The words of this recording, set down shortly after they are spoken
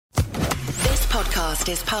podcast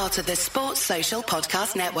is part of the Sports Social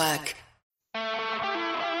Podcast Network.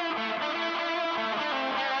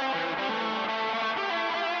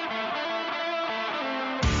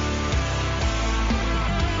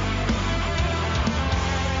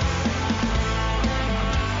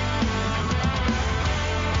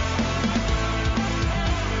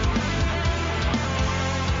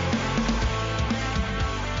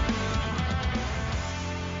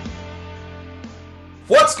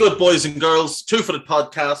 What's good, boys and girls? Two-Footed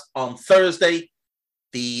Podcast on Thursday,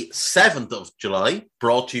 the 7th of July,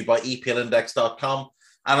 brought to you by EPLindex.com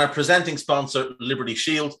and our presenting sponsor, Liberty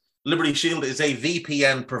Shield. Liberty Shield is a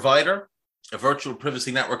VPN provider. A virtual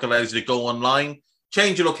privacy network allows you to go online,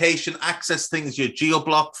 change your location, access things you're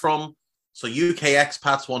geo-blocked from. So UK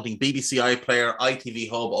expats wanting BBC iPlayer, ITV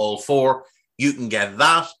Hub, all four, you can get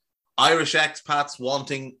that. Irish expats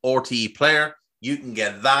wanting RTE Player, you can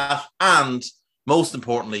get that. And most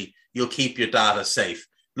importantly, you'll keep your data safe.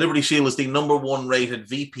 Liberty Shield is the #1 rated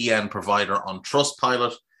VPN provider on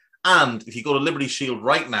Trustpilot. And if you go to Liberty Shield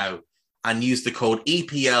right now and use the code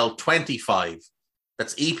EPL25,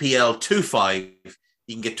 that's EPL25,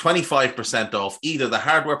 you can get 25% off either the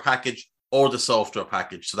hardware package or the software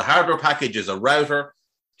package. So the hardware package is a router,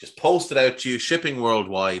 just post it out to you, shipping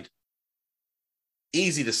worldwide,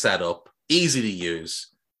 easy to set up, easy to use.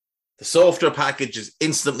 The software package is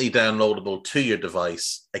instantly downloadable to your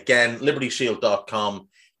device. Again, libertyshield.com,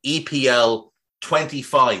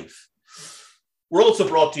 EPL25. We're also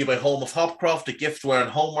brought to you by Home of Hopcroft, a giftware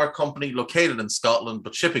and homewear company located in Scotland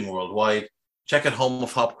but shipping worldwide. Check out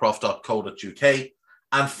homeofhopcroft.co.uk.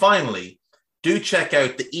 And finally, do check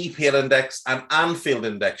out the EPL Index and Anfield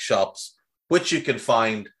Index shops, which you can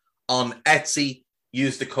find on Etsy.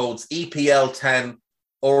 Use the codes EPL10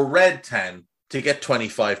 or RED10 to get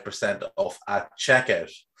 25% off at checkout.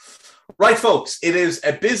 Right, folks, it is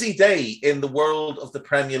a busy day in the world of the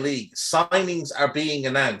Premier League. Signings are being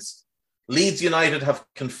announced. Leeds United have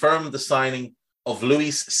confirmed the signing of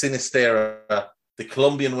Luis Sinisterra, the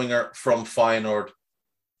Colombian winger from Feyenoord.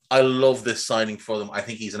 I love this signing for them. I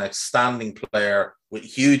think he's an outstanding player with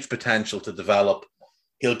huge potential to develop.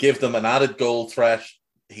 He'll give them an added goal threat.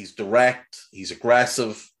 He's direct, he's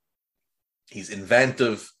aggressive, he's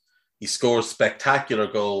inventive. He scores spectacular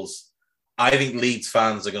goals. I think Leeds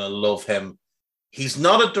fans are going to love him. He's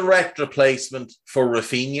not a direct replacement for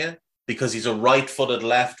Rafinha because he's a right-footed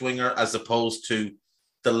left winger as opposed to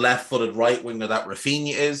the left-footed right winger that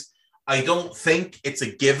Rafinha is. I don't think it's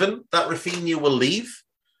a given that Rafinha will leave.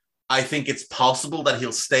 I think it's possible that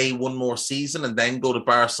he'll stay one more season and then go to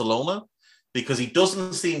Barcelona because he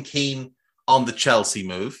doesn't seem keen on the Chelsea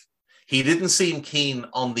move. He didn't seem keen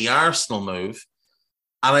on the Arsenal move.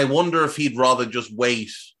 And I wonder if he'd rather just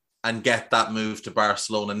wait and get that move to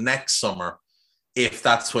Barcelona next summer, if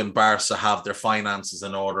that's when Barca have their finances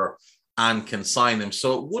in order and can sign him.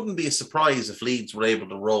 So it wouldn't be a surprise if Leeds were able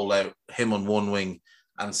to roll out him on one wing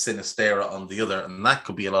and Sinisterra on the other. And that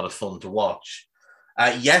could be a lot of fun to watch.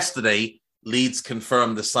 Yesterday, Leeds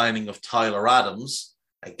confirmed the signing of Tyler Adams.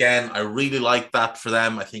 Again, I really like that for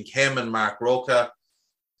them. I think him and Mark Roca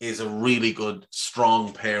is a really good,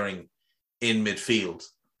 strong pairing in midfield.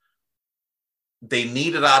 They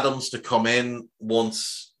needed Adams to come in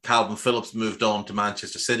once Calvin Phillips moved on to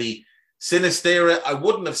Manchester City. Sinisterra, I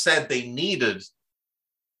wouldn't have said they needed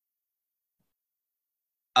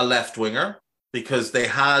a left winger because they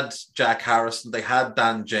had Jack Harrison, they had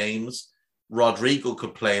Dan James, Rodrigo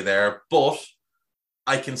could play there, but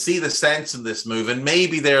I can see the sense in this move, and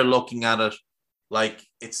maybe they're looking at it like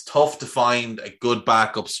it's tough to find a good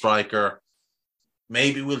backup striker.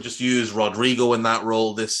 Maybe we'll just use Rodrigo in that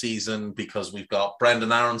role this season because we've got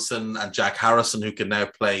Brendan Aronson and Jack Harrison who can now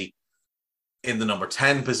play in the number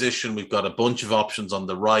 10 position. We've got a bunch of options on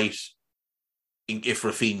the right if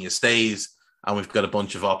Rafinha stays, and we've got a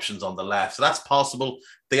bunch of options on the left. So that's possible.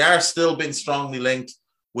 They are still being strongly linked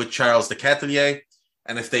with Charles de Ketelaere,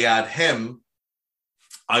 and if they add him,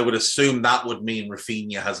 I would assume that would mean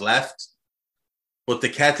Rafinha has left. But de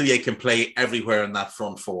Ketelaere can play everywhere in that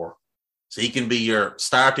front four. So he can be your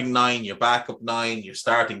starting 9, your backup 9, your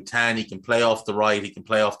starting 10. He can play off the right. He can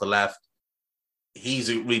play off the left. He's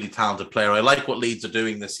a really talented player. I like what Leeds are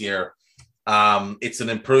doing this year. It's an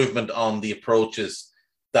improvement on the approaches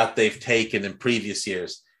that they've taken in previous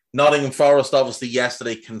years. Nottingham Forest, obviously,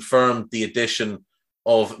 yesterday confirmed the addition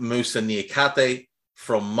of Moussa Niakate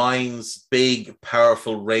from Mainz, big,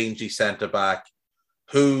 powerful, rangy centre-back,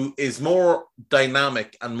 who is more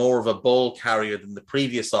dynamic and more of a ball carrier than the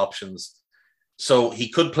previous options. So he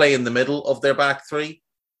could play in the middle of their back three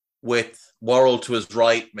with Worrell to his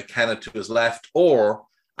right, McKenna to his left, or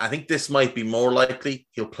I think this might be more likely.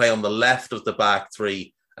 He'll play on the left of the back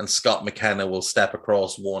three, and Scott McKenna will step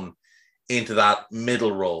across one into that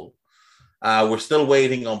middle role. We're still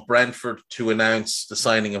waiting on Brentford to announce the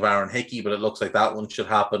signing of Aaron Hickey, but it looks like that one should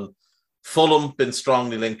happen. Fulham been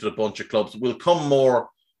strongly linked to a bunch of clubs. We'll come more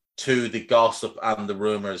to the gossip and the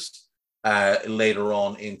rumours later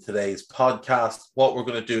on in today's podcast. What we're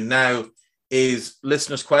going to do now is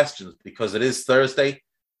listeners' questions, because it is Thursday,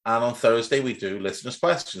 and on Thursday we do listeners'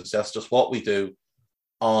 questions. That's just what we do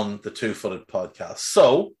on the Two Footed podcast.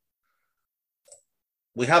 So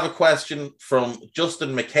we have a question from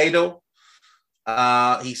Justin Mikado.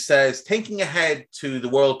 He says, thinking ahead to the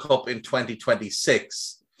World Cup in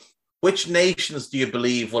 2026, which nations do you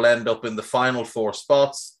believe will end up in the final four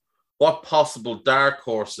spots? What possible dark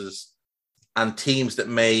horses and teams that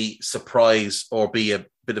may surprise or be a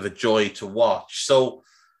bit of a joy to watch? So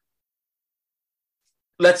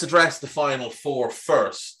let's address the final four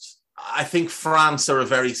first. I think France are a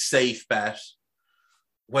very safe bet.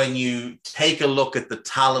 When you take a look at the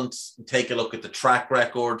talent, take a look at the track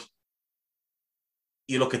record,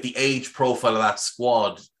 you look at the age profile of that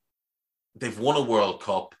squad, they've won a World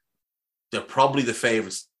Cup. They're probably the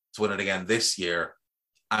favourites to win it again this year.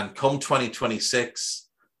 And come 2026,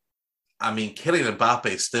 I mean, Kylian Mbappe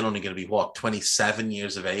is still only going to be, 27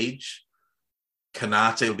 years of age?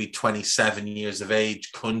 Konate will be 27 years of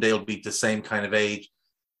age. Koundé will be the same kind of age.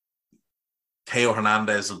 Theo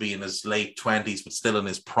Hernandez will be in his late 20s, but still in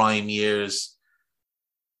his prime years.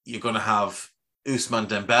 You're going to have Ousmane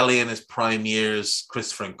Dembele in his prime years,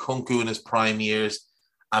 Christopher Nkunku in his prime years,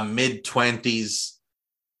 a mid-20s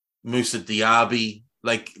Moussa Diaby.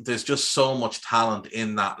 Like, there's just so much talent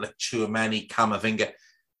in that. Like Tchouaméni, Camavinga.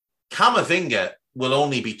 Camavinga will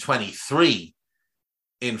only be 23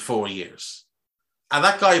 in 4 years. And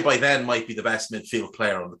that guy by then might be the best midfield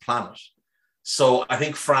player on the planet. So I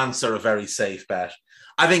think France are a very safe bet.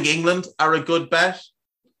 I think England are a good bet.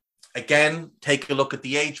 Again, take a look at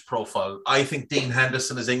the age profile. I think Dean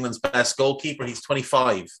Henderson is England's best goalkeeper. He's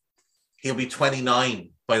 25. He'll be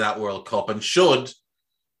 29 by that World Cup and should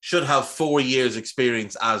have 4 years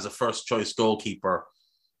experience as a first choice goalkeeper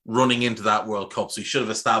running into that World Cup. So he should have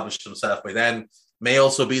established himself by then. May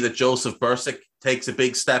also be that Joseph Bursic takes a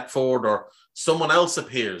big step forward, or someone else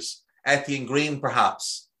appears. Etienne Green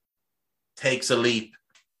perhaps takes a leap,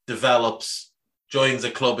 develops, joins a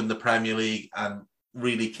club in the Premier League and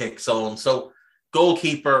really kicks on. So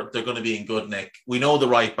goalkeeper, they're going to be in good nick. We know the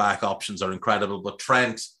right back options are incredible, but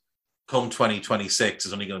Trent, come 2026,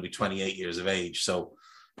 is only going to be 28 years of age. So,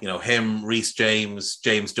 you know, him, Reece James,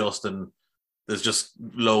 James Justin, there's just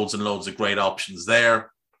loads and loads of great options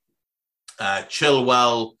there.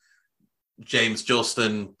 Chilwell, James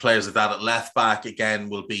Justin, players like that at left back, again,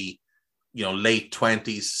 will be, you know, late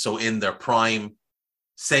 20s, so in their prime.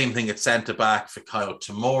 Same thing at centre back for Fikayo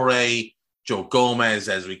Tomori, Joe Gomez,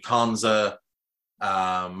 Ezri Konsa,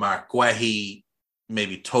 Mark Guehi.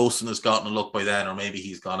 Maybe Tosin has gotten a look by then, or maybe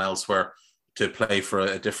he's gone elsewhere to play for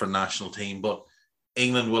a different national team. But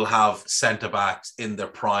England will have centre backs in their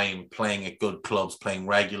prime, playing at good clubs, playing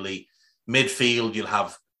regularly. Midfield, you'll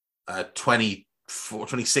have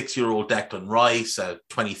 26-year-old Declan Rice, a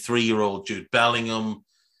 23-year-old Jude Bellingham.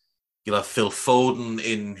 You'll have Phil Foden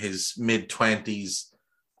in his mid-20s.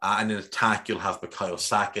 And in attack, you'll have Bukayo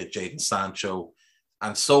Saka, Jadon Sancho,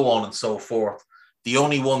 and so on and so forth. The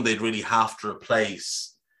only one they'd really have to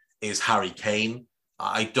replace is Harry Kane.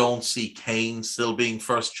 I don't see Kane still being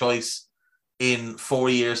first choice in 4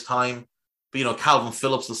 years' time. But, you know, Calvin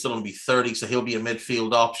Phillips will still only be 30, so he'll be a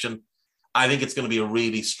midfield option. I think it's going to be a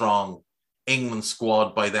really strong England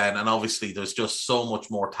squad by then. And obviously, there's just so much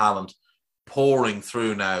more talent pouring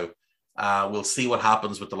through now. We'll see what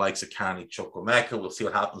happens with the likes of Carney Chukwuemeka. We'll see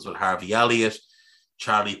what happens with Harvey Elliott,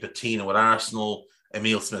 Charlie Patino at Arsenal,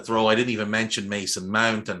 Emile Smith-Rowe. I didn't even mention Mason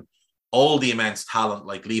Mount and all the immense talent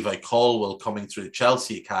like Levi Colwill coming through the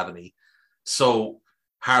Chelsea Academy. So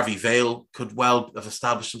Harvey Vale could well have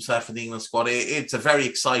established himself in the England squad. It's a very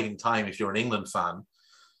exciting time if you're an England fan.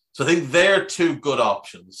 So I think they're two good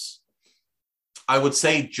options. I would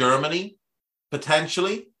say Germany,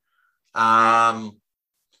 potentially.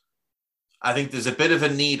 I think there's a bit of a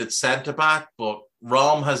need at centre-back, but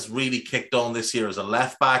Rom has really kicked on this year as a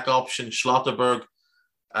left-back option. Schlotterberg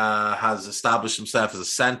has established himself as a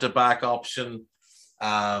centre-back option.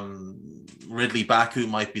 Ridley Baku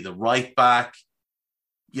might be the right-back.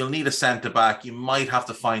 You'll need a centre-back. You might have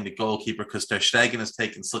to find a goalkeeper because Ter Stegen has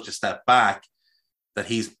taken such a step back that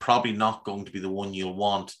he's probably not going to be the one you'll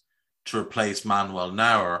want to replace Manuel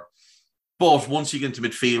Neuer. But once you get into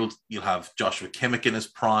midfield, you'll have Joshua Kimmich in his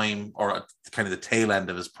prime, or at kind of the tail end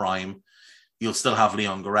of his prime. you'll still have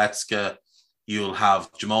Leon Goretzka. You'll have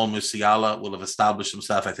Jamal Musiala will have established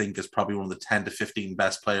himself, I think, as probably one of the 10 to 15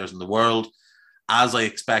 best players in the world, as I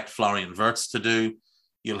expect Florian Wirtz to do.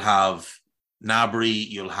 You'll have Gnabry,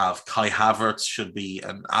 you'll have Kai Havertz, should be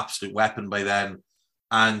an absolute weapon by then,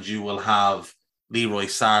 and you will have Leroy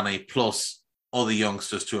Sané plus other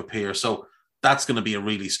youngsters to appear. So that's going to be a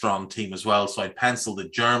really strong team as well. So I'd pencil the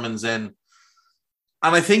Germans in.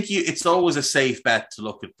 And I think it's always a safe bet to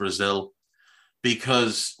look at Brazil,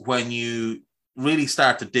 because when you really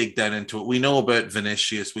start to dig down into it, we know about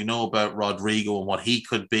Vinicius, we know about Rodrigo and what he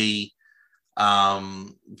could be.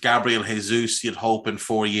 Gabriel Jesus, you'd hope in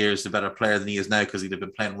 4 years, a better player than he is now because he'd have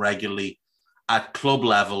been playing regularly at club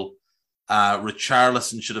level.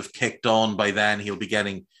 Richarlison should have kicked on by then. He'll be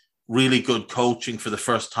getting really good coaching for the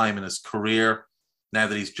first time in his career now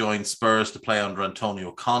that he's joined Spurs to play under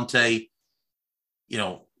Antonio Conte. You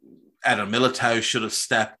know, Eder Militao should have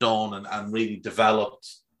stepped on and really developed.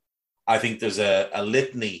 I think there's a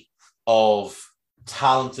litany of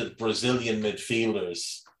talented Brazilian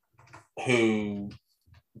midfielders who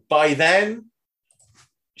by then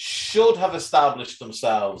should have established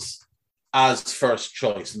themselves as first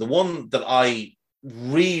choice. And the one that I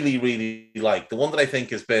really, really like, the one that I think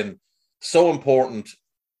has been so important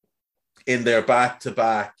in their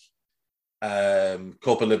back-to-back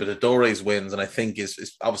Copa Libertadores wins, and I think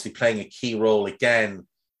is obviously playing a key role again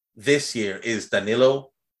this year, is Danilo.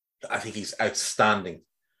 I think he's outstanding.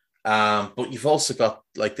 But you've also got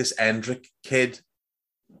like this Endrick kid,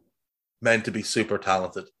 meant to be super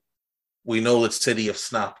talented. We know that City have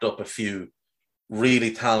snapped up a few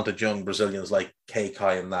really talented young Brazilians like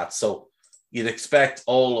Kai and that. So you'd expect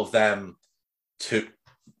all of them to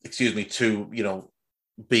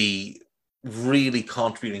be really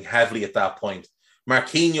contributing heavily at that point.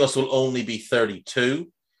 Marquinhos will only be 32,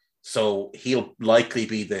 so he'll likely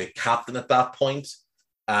be the captain at that point.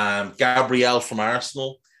 Gabriel from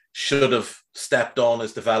Arsenal should have stepped on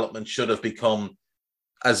his development, should have become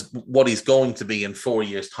as what he's going to be in 4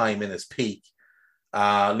 years' time in his peak.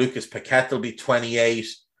 Lucas Paqueta will be 28.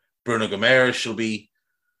 Bruno Guimaraes will be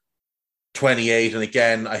 28. And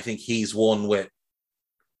again, I think he's one with,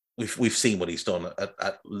 we've seen what he's done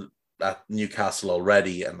at Newcastle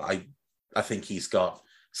already. And I think he's got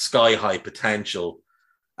sky-high potential.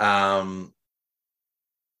 Matheus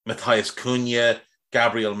Cunha,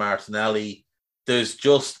 Gabriel Martinelli. There's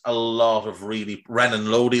just a lot of really... Renan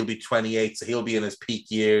Lodi will be 28, so he'll be in his peak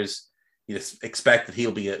years. You expect that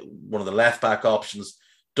he'll be one of the left-back options.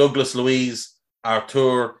 Douglas Luiz,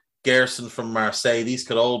 Arthur, Gerson from Marseille, these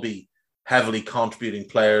could all be heavily contributing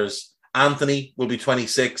players. Anthony will be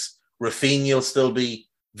 26. Rafinha will still be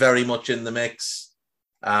very much in the mix.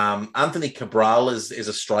 Anthony Cabral is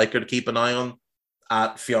a striker to keep an eye on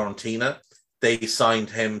at Fiorentina. They signed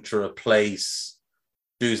him to replace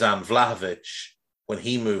Dusan Vlahovic when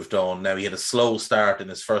he moved on. Now, he had a slow start in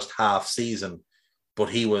his first half season, but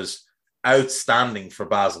he was outstanding for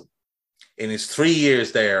Basel. In his 3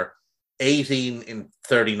 years there, 18 in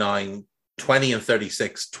 39, 20 and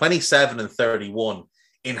 36, 27 and 31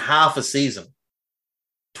 in half a season.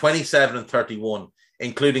 27 and 31,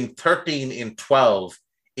 including 13 in 12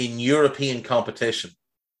 in European competition.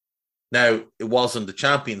 Now, it wasn't the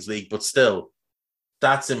Champions League, but still,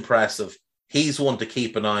 that's impressive. He's one to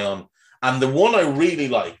keep an eye on. And the one I really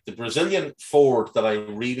like, the Brazilian forward that I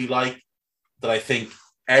really like, that I think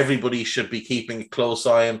everybody should be keeping a close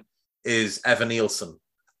eye on, is Evan Nielsen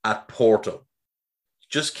at Porto.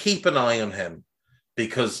 Just keep an eye on him,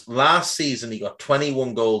 because last season he got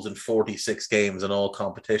 21 goals in 46 games in all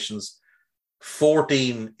competitions,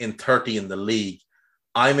 14 in 30 in the league.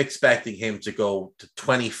 I'm expecting him to go to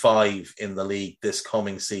 25 in the league this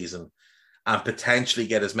coming season and potentially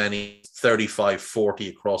get as many 35, 40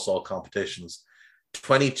 across all competitions.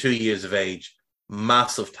 22 years of age,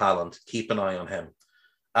 massive talent. Keep an eye on him.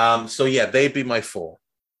 So yeah, they'd be my four.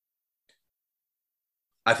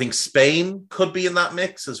 I think Spain could be in that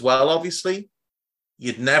mix as well, obviously.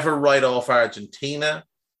 You'd never write off Argentina.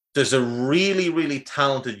 There's a really, really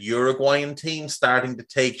talented Uruguayan team starting to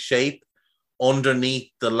take shape underneath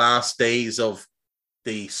the last days of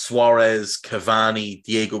the Suarez, Cavani,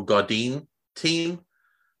 Diego Godin team.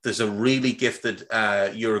 There's a really gifted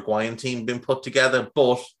Uruguayan team being put together,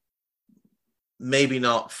 but maybe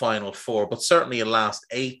not Final Four, but certainly a last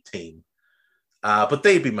 8 team. But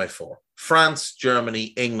they'd be my four. France,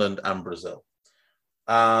 Germany, England, and Brazil.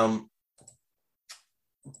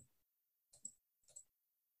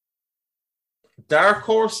 Dark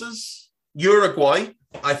horses, Uruguay,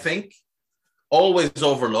 I think, always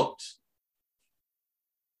overlooked.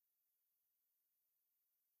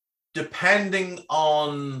 Depending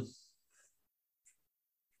on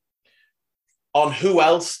On who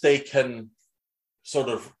else they can sort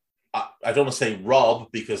of, I don't want to say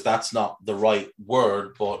rob because that's not the right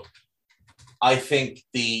word, but I think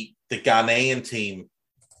the Ghanaian team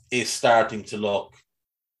is starting to look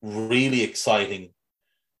really exciting.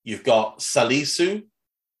 You've got Salisu.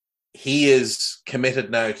 He is committed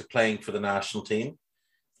now to playing for the national team.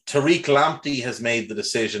 Tariq Lamptey has made the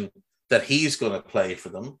decision that he's going to play for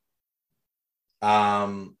them.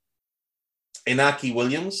 Inaki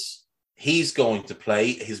Williams, he's going to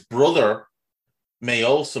play. His brother may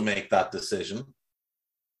also make that decision.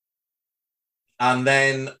 And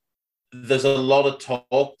then there's a lot of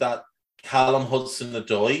talk that Callum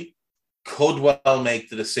Hudson-Odoi could well make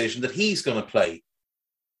the decision that he's going to play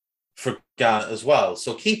for Ghana as well.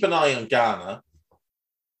 So keep an eye on Ghana.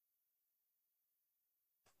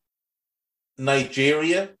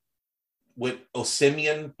 Nigeria, with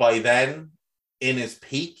Osimhen by then in his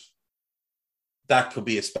peak, that could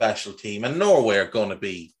be a special team. And Norway are going to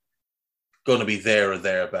be there or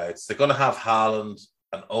thereabouts. They're going to have Haaland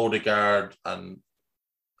and Odegaard and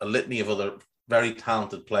a litany of other very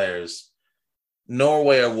talented players.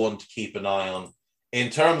 Norway are one to keep an eye on. In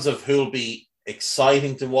terms of who'll be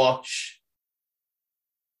exciting to watch,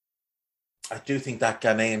 I do think that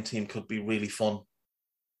Ghanaian team could be really fun.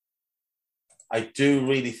 I do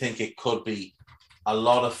really think it could be a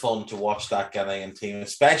lot of fun to watch that Ghanaian team,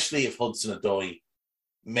 especially if Hudson-Odoi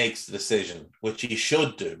makes the decision, which he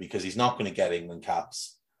should do because he's not going to get England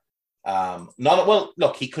caps.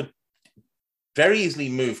 Look, he could very easily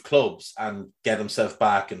move clubs and get himself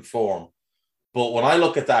back in form. But when I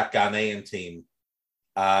look at that Ghanaian team,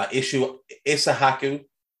 Issahaku,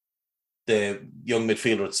 the young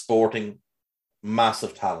midfielder at Sporting,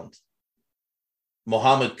 massive talent.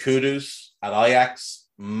 Mohamed Kudus at Ajax,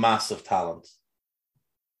 massive talent.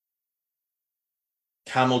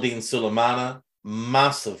 Kamaldeen Sulemana,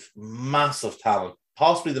 massive talent,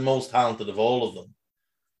 possibly the most talented of all of them.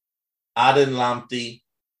 Add in Lamptey,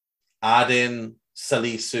 add in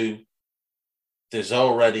Salisu. There's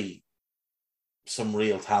already some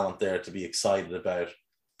real talent there to be excited about.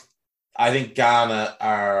 I think Ghana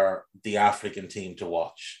are the African team to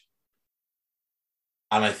watch.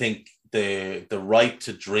 And I think the Right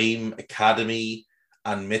to Dream Academy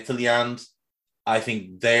and Midtjylland, I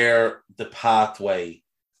think they're the pathway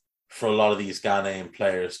for a lot of these Ghanaian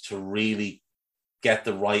players to really get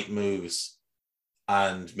the right moves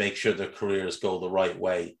and make sure their careers go the right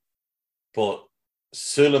way. But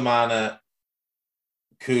Sulemana,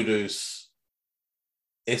 Kudus,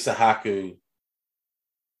 Issahaku,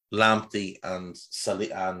 Lamptey, and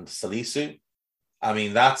Salisu, I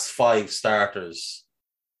mean, that's 5 starters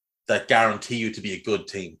that guarantee you to be a good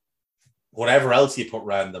team. Whatever else you put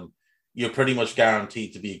around them, you're pretty much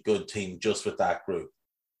guaranteed to be a good team just with that group.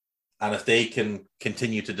 And if they can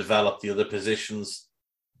continue to develop the other positions,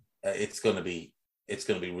 it's going to be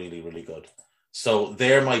really, really good. So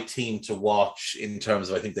they're my team to watch in terms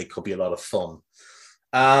of, I think they could be a lot of fun.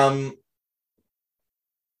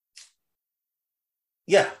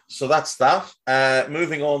 So that's that.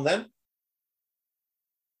 Moving on then.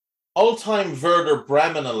 All-time Werder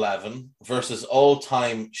Bremen 11 versus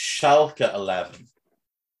all-time Schalke 11.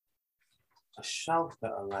 A Schalke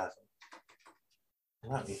 11.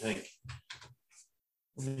 Let me think.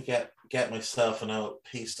 Let me get myself an old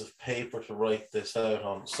piece of paper to write this out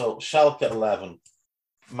on. So Schalke 11.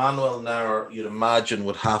 Manuel Neuer, you'd imagine,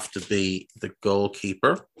 would have to be the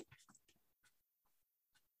goalkeeper.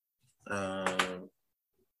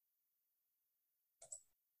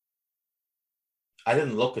 I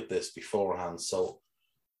didn't look at this beforehand, so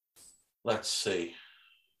let's see.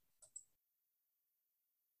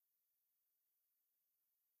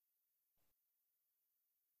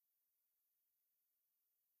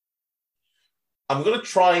 I'm going to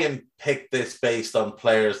try and pick this based on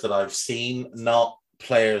players that I've seen, not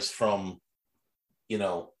players from,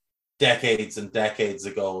 decades and decades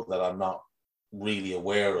ago that I'm not really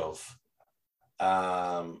aware of.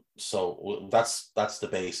 So that's the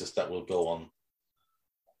basis that we'll go on.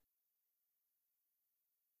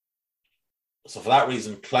 So for that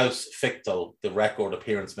reason, Klaus Fichtel, the record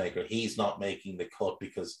appearance maker, he's not making the cut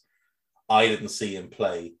because I didn't see him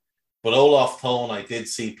play. But Olaf Thon, I did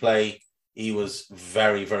see play. He was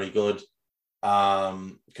very, very good.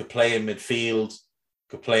 Could play in midfield,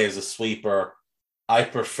 could play as a sweeper. I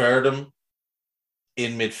preferred him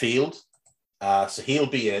in midfield. So he'll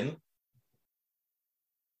be in.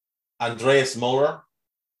 Andreas Muller.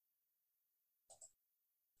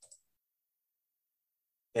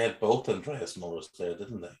 They had both Andreas Mullers there,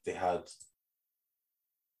 didn't they? They had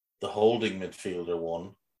the holding midfielder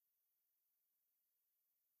one.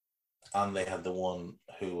 And they had the one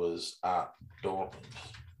who was at Dortmund.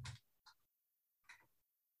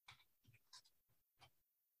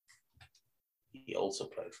 He also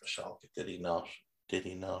played for Schalke, did he not? Did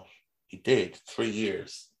he not? He did, 3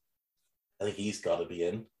 years. I think he's got to be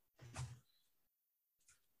in.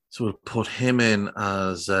 So we'll put him in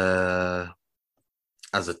as a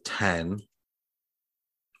 10.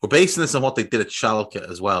 We're basing this on what they did at Schalke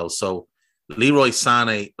as well. So Leroy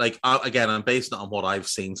Sané, like, again, I'm basing it on what I've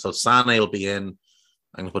seen. So Sané will be in.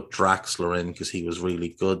 I'm going to put Draxler in because he was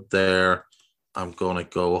really good there. I'm going to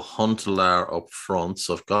go Huntelaar up front.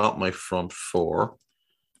 So I've got my front four.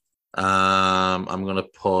 I'm going to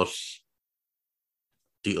put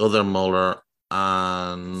the other Muller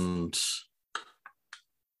and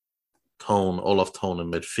Olaf Thon in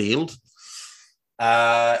midfield.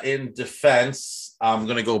 In defense, I'm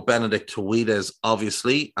going to go Benedict Tuides,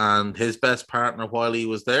 obviously, and his best partner while he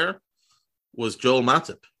was there was Joel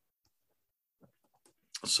Matip.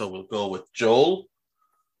 So we'll go with Joel.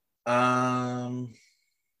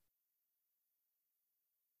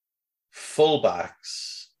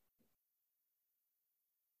 Fullbacks.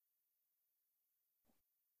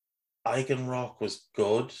 Eigenrock was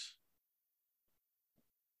good.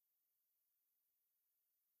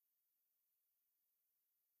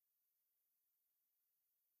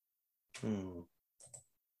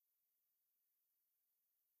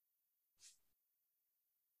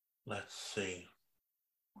 Let's see.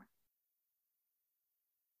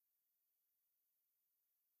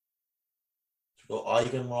 Go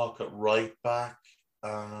Eigenrock at right back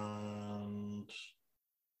and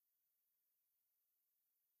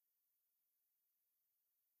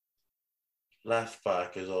left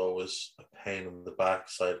back is always a pain in the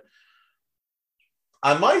backside.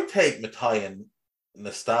 I might take Matijan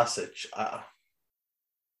Nastasic.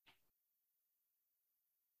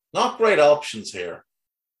 Not great options here.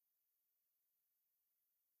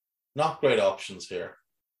 Not great options here.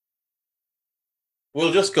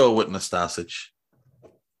 We'll just go with Nastasic.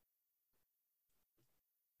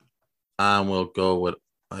 And we'll go with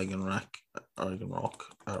Eigenrock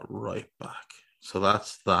at right back. So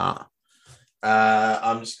that's that.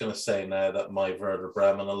 I'm just going to say now that my Werder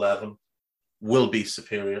Bremen 11 will be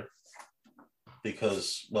superior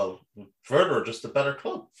because, well, Werder are just a better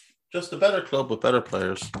club. Just a better club with better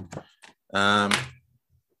players.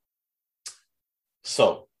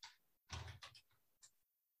 So,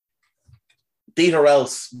 Dieter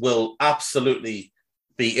Else will absolutely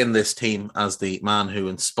be in this team as the man who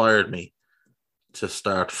inspired me to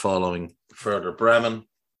start following Werder Bremen.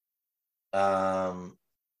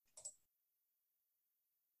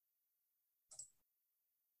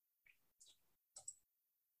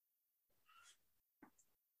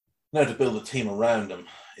 Now to build a team around him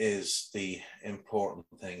is the important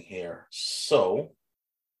thing here. So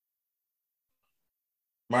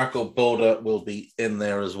Marco Bode will be in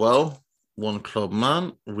there as well. One club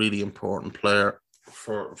man, really important player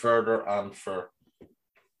for Werder and for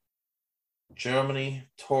Germany.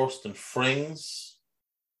 Torsten Frings.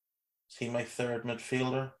 Is he my third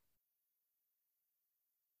midfielder?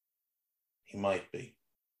 He might be.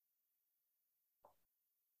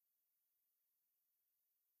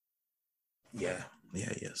 Yeah, he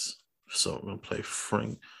is. So we're going to play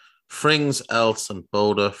Frings, Else, and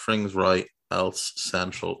Bode. Frings right, Else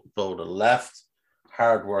central, Bode left.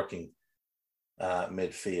 Hard-working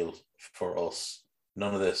midfield for us.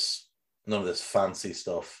 None of this fancy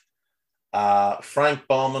stuff. Frank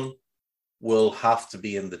Baumann will have to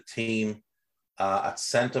be in the team at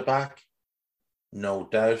centre-back, no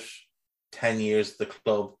doubt. 10 years at the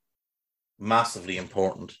club, massively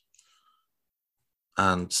important.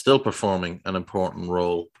 And still performing an important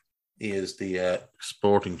role. He is the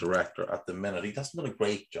sporting director at the minute. He hasn't done a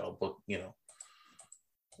great job, but you know,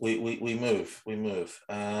 we move.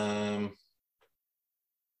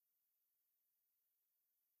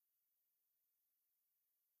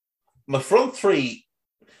 My front three,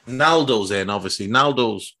 Naldo's in. Obviously,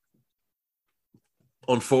 Naldo's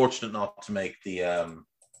unfortunate not to make the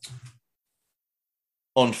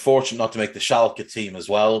Schalke team as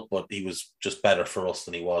well, but he was just better for us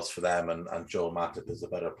than he was for them, and Joel Matip is a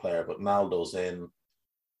better player, but Naldo's in.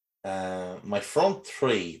 My front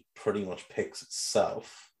three pretty much picks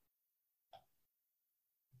itself.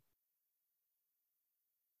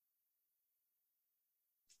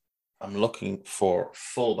 I'm looking for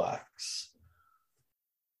fullbacks.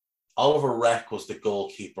 Oliver Reck was the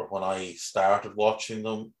goalkeeper when I started watching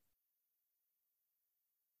them.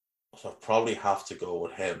 So I probably have to go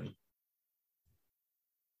with him.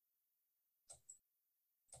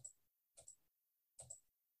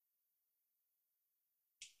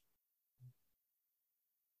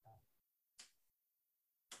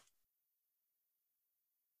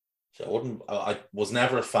 I was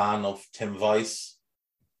never a fan of Tim Weiss.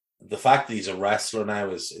 The fact that he's a wrestler now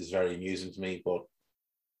is very amusing to me, but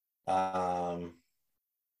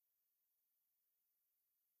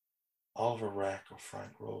Oliver Reck or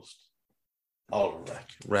Frank Roast? Oliver Reck.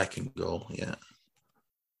 Reck and goal, yeah.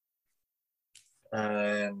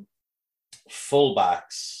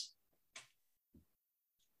 Fullbacks.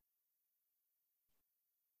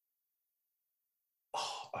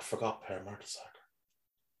 Oh, I forgot Per Mertesacker.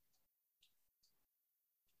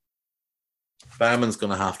 Bauman's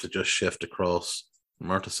going to have to just shift across.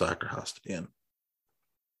 Mertesacker has to be in.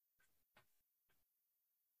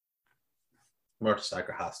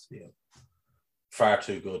 Mertesacker has to be in. Far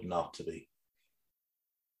too good not to be.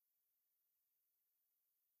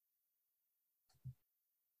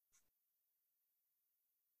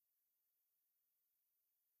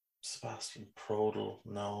 Sebastian Prodel,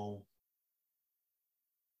 no.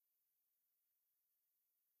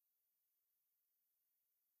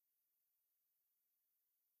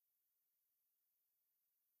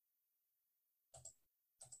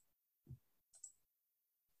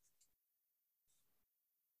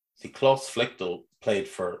 See, Klaus Flichtel played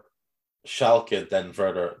for Schalke, then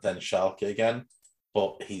Werder, then Schalke again,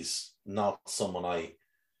 but he's not someone I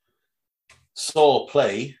saw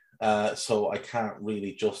play, so I can't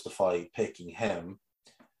really justify picking him.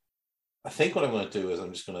 I think what I'm going to do is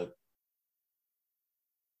I'm going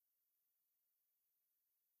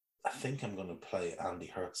to play Andy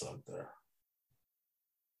Herzog there.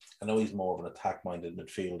 I know he's more of an attack-minded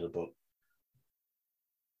midfielder, but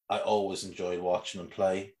I always enjoyed watching him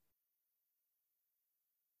play.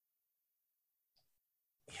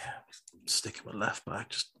 Yeah, stick him at left back,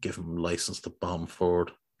 just give him license to bomb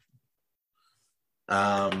forward.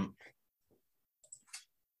 My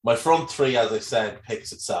front three, as I said,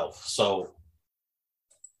 picks itself. So,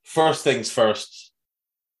 first things first,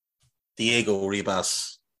 Diego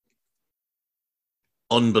Ribas,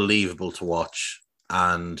 unbelievable to watch.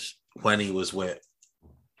 And when he was with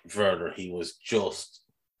Werder, he was just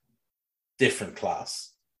different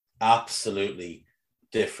class. Absolutely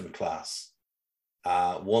different class.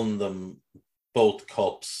 Won them both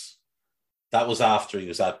cups. That was after he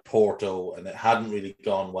was at Porto, and it hadn't really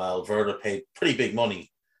gone well. Werder paid pretty big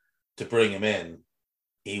money to bring him in.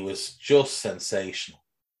 He was just sensational.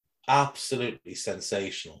 Absolutely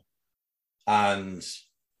sensational. And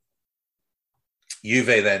Juve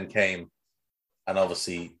then came and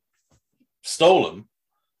obviously stole him.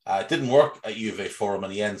 It didn't work at Juve for him,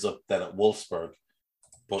 and he ends up then at Wolfsburg.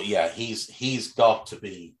 But yeah, he's got to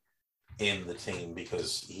be in the team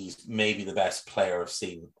because he's maybe the best player I've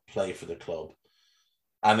seen play for the club.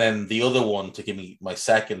 And then the other one to give me my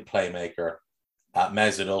second playmaker,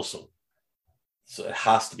 Mesut Ozil. So it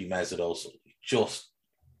has to be Mesut Ozil. Just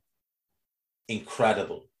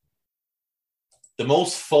incredible. The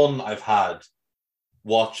most fun I've had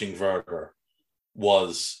watching Werder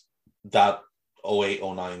was that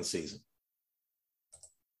 08-09 season.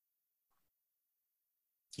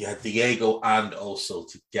 You had Diego and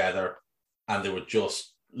Ozil together, and they were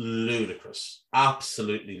just ludicrous,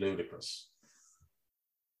 absolutely ludicrous.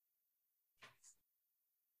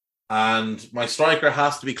 And my striker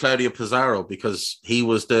has to be Claudio Pizarro because he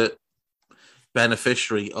was the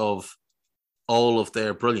beneficiary of all of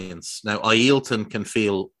their brilliance. Now, Ailton can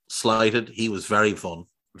feel slighted. He was very fun,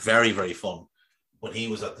 very, very fun when he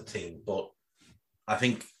was at the team. But I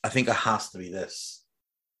think it has to be this.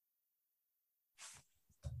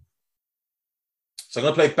 So I'm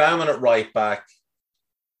going to play Baumann at right back,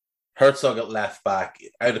 Herzog at left back,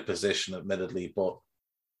 out of position, admittedly, but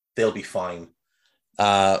they'll be fine.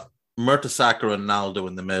 Mertesacker and Naldo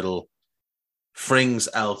in the middle, Frings,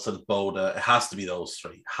 Elton, Boda. It has to be those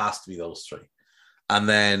three. And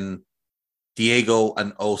then Diego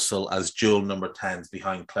and Ozil as dual number 10s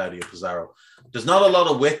behind Claudio Pizarro. There's not a lot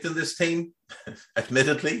of width in this team,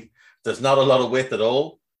 admittedly. There's not a lot of width at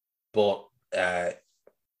all. But,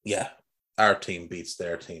 yeah, our team beats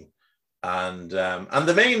their team. And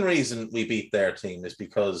the main reason we beat their team is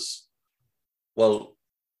because, well,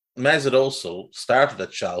 Mesut Ozil started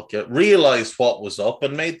at Schalke, realised what was up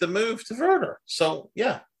and made the move to Werder. So,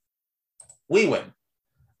 yeah, we win.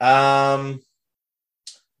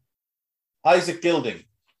 Isaac Gilding.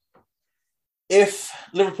 If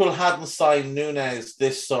Liverpool hadn't signed Nunez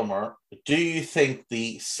this summer, do you think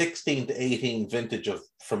the 16 to 18 vintage of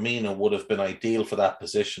Firmino would have been ideal for that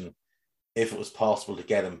position if it was possible to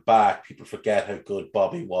get him back? People forget how good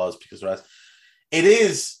Bobby was because it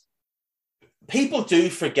is. People do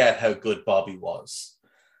forget how good Bobby was.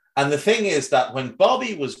 And the thing is that when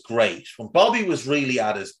Bobby was great, when Bobby was really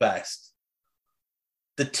at his best,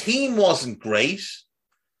 the team wasn't great.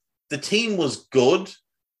 the team was good,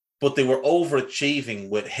 but they were overachieving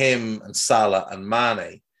with him and Salah and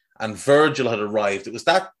Mane, and Virgil had arrived. It was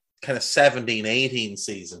that kind of 17-18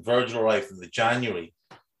 season. Virgil arrived in the January,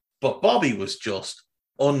 but Bobby was just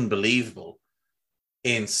unbelievable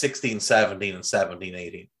in 16-17 and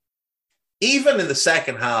 17-18. Even in the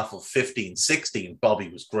second half of 15-16, Bobby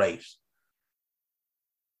was great.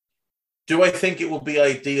 Do I think it will be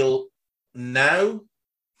ideal now?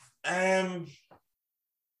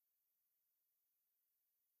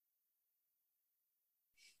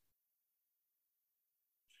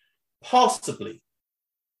 Possibly.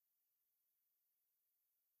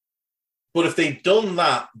 But if they'd done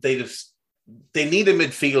that, they need a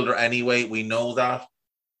midfielder anyway. We know that.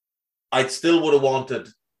 I still would have wanted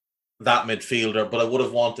that midfielder, but I would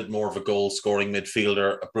have wanted more of a goal-scoring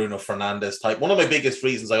midfielder, a Bruno Fernandes type. One of my biggest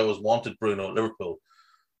reasons I always wanted Bruno at Liverpool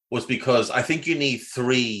was because I think you need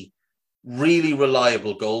 3 really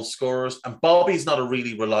reliable goal scorers, and Bobby's not a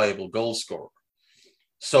really reliable goal scorer.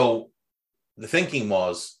 So the thinking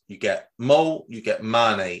was you get Mo, you get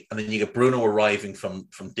Mane, and then you get Bruno arriving from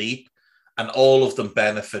deep, and all of them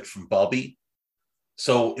benefit from Bobby.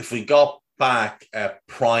 So if we got back a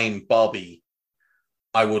prime Bobby,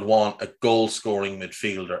 I would want a goal-scoring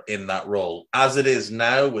midfielder in that role. As it is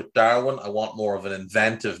now with Darwin, I want more of an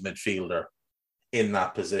inventive midfielder in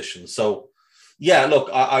that position. So, yeah, look,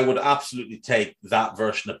 I would absolutely take that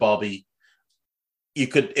version of Bobby. You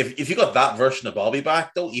could, if you got that version of Bobby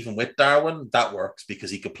back, though, even with Darwin, that works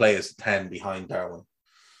because he could play as a 10 behind Darwin.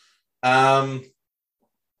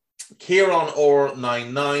 Kieran or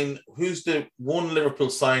 99, who's the one Liverpool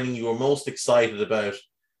signing you were most excited about,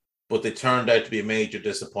 but they turned out to be a major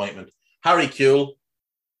disappointment? Harry Kewell.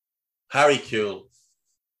 Harry Kewell.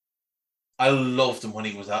 I loved him when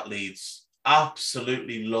he was at Leeds.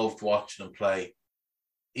 Absolutely loved watching him play.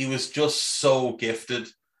 He was just so gifted.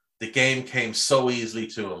 The game came so easily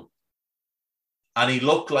to him. And he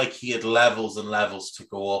looked like he had levels and levels to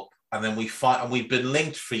go up. And then we've been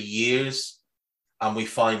linked for years, and we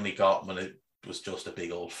finally got him, and it was just a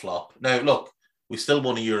big old flop. Now, look, we still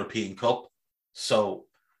won a European Cup, so,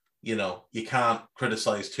 you know, you can't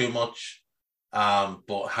criticize too much.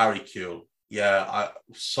 But Harry Kewell, yeah, I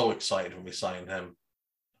was so excited when we signed him.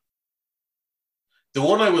 The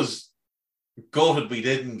one I was gutted we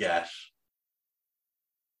didn't get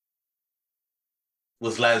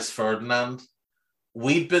was Les Ferdinand.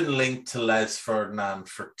 We'd been linked to Les Ferdinand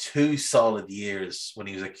for 2 solid years when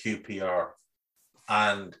he was at QPR.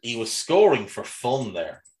 And he was scoring for fun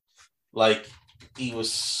there. Like, he was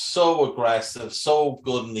so aggressive, so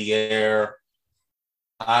good in the air.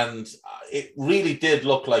 And it really did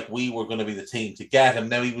look like we were going to be the team to get him.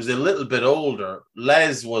 Now, he was a little bit older.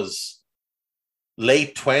 Les was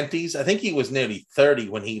late 20s. I think he was nearly 30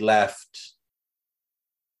 when he left.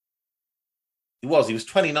 He was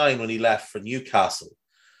 29 when he left for Newcastle.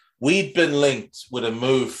 We'd been linked with a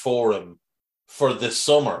move for him for the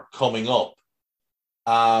summer coming up.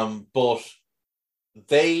 But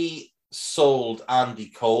they sold Andy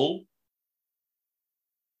Cole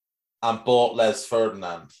and bought Les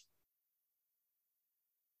Ferdinand.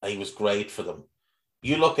 He was great for them.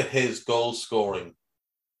 You look at his goal scoring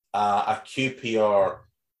at QPR,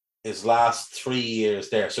 his last 3 years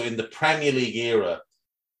there. So in the Premier League era,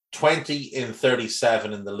 20 in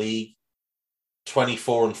 37 in the league,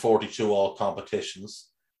 24 and 42 all competitions,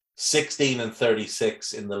 16 and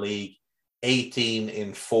 36 in the league, 18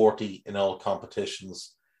 in 40 in all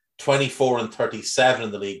competitions, 24 and 37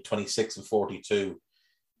 in the league, 26 and 42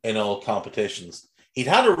 in all competitions. He'd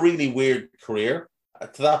had a really weird career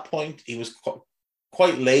to that point. He was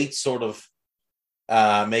quite late sort of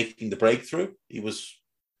making the breakthrough. He was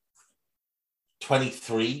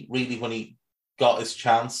 23 really when he got his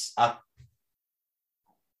chance at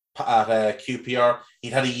QPR.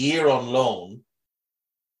 He'd had a year on loan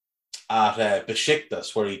at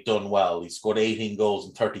Besiktas where he'd done well. He scored 18 goals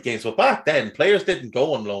in 30 games. But back then, players didn't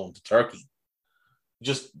go on loan to Turkey. It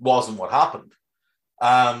just wasn't what happened.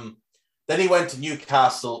 Then he went to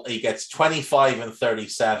Newcastle. He gets 25 and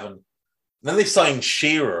 37. And then they signed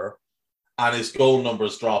Shearer, and his goal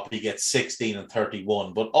numbers drop. He gets 16 and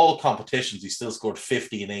 31. But all competitions, he still scored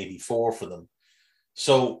 50 and 84 for them.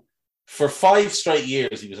 So for 5 straight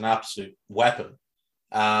years, he was an absolute weapon.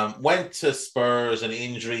 Went to Spurs, and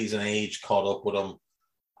injuries and age caught up with him.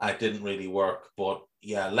 It didn't really work. But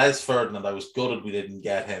yeah, Les Ferdinand, I was gutted we didn't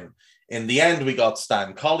get him. In the end, we got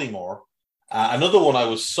Stan Collymore. Another one I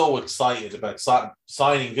was so excited about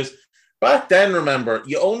signing, because back then, remember,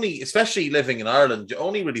 you only, especially living in Ireland, you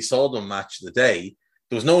only really saw them match of the day.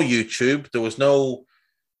 There was no YouTube. There was no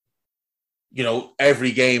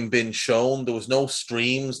every game been shown. There was no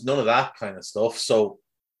streams, none of that kind of stuff. So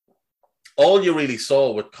all you really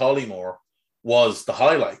saw with Collymore was the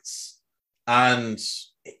highlights. And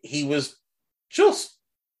he was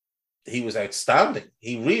outstanding.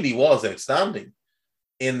 He really was outstanding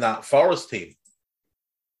in that Forest team.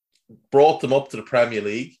 Brought them up to the Premier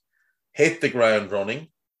League, hit the ground running,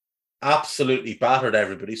 absolutely battered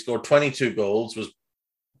everybody, scored 22 goals, was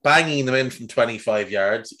banging them in from 25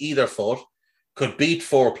 yards, either foot, could beat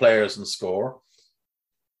 4 players and score,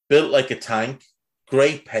 built like a tank,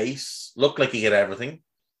 great pace, looked like he had everything.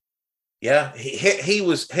 Yeah,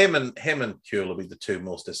 him and Kuehl will be the 2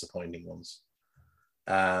 most disappointing ones.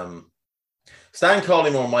 Stan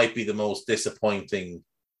Collymore might be the most disappointing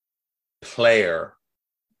player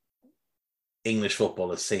English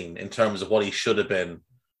football has seen in terms of what he should have been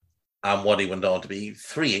and what he went on to be.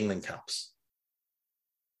 3 England caps.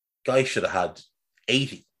 Guy should have had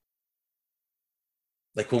 80.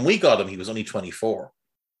 Like when we got him, he was only 24.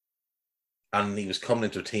 And he was coming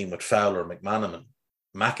into a team with Fowler, McManaman,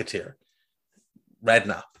 McAteer,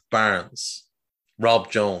 Redknapp, Barnes,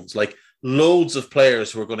 Rob Jones, like loads of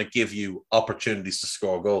players who are going to give you opportunities to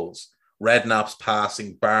score goals. Redknapp's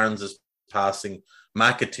passing, Barnes is passing,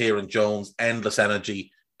 McAteer and Jones, endless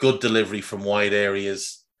energy, good delivery from wide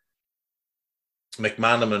areas.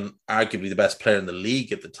 McManaman, arguably the best player in the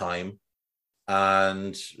league at the time,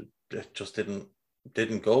 and it just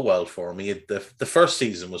didn't go well for him. The first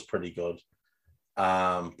season was pretty good,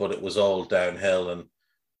 but it was all downhill, and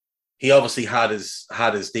he obviously had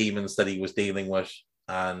his demons that he was dealing with,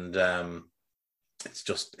 and it's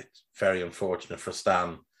very unfortunate for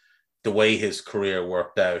Stan the way his career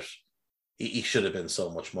worked out. He should have been so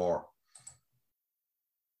much more.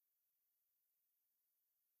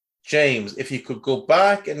 James, if you could go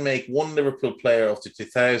back and make one Liverpool player of the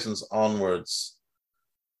 2000s onwards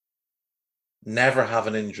never have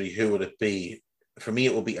an injury, who would it be? For me,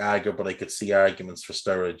 it would be Agger, but I could see arguments for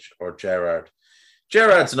Sturridge or Gerrard.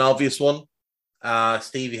 Gerrard's an obvious one.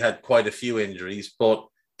 Stevie had quite a few injuries, but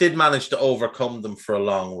did manage to overcome them for a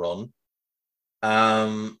long run.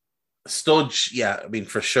 Studge, yeah, I mean,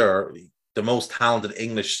 for sure, the most talented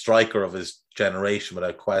English striker of his generation,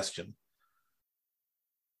 without question.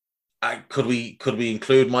 Could we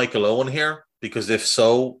include Michael Owen here? Because if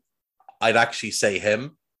so, I'd actually say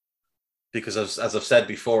him. Because as I've said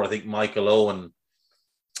before, I think Michael Owen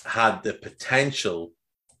had the potential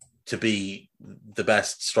to be the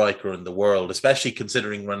best striker in the world, especially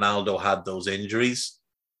considering Ronaldo had those injuries.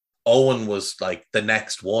 Owen was like the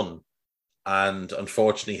next one. And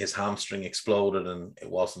unfortunately, his hamstring exploded and it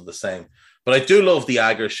wasn't the same. But I do love the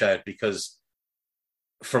Agger shout because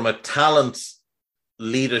from a talent,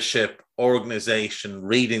 leadership, organization,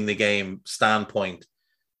 reading the game standpoint,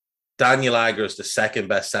 Daniel Agger is the second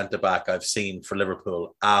best centre-back I've seen for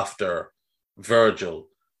Liverpool after Virgil.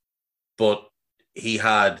 But he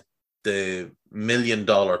had the $1 million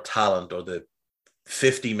talent or the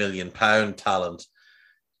 £50 million talent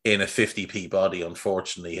in a 50p body.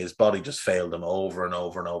 Unfortunately, his body just failed him over and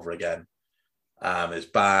over and over again. His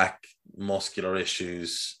back, muscular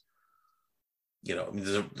issues,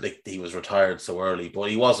 he was retired so early, but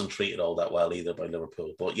he wasn't treated all that well either by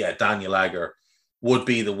Liverpool. But yeah, Daniel Agger would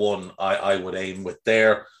be the one I would aim with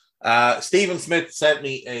there. Stephen Smith sent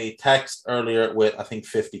me a text earlier with, I think,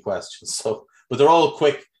 50 questions. But they're all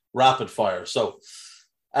quick, rapid fire. So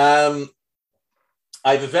I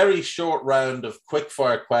have a very short round of quick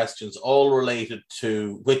fire questions, all related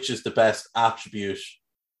to which is the best attribute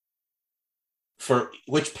for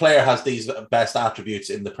which player has these best attributes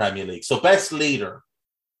in the Premier League. So best leader.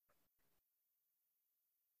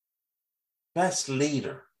 Best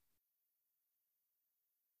leader.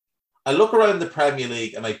 I look around the Premier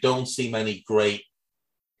League and I don't see many great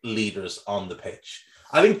leaders on the pitch.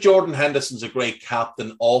 I think Jordan Henderson's a great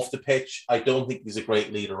captain off the pitch. I don't think he's a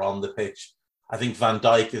great leader on the pitch. I think Van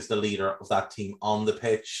Dijk is the leader of that team on the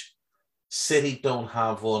pitch. City don't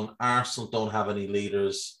have one. Arsenal don't have any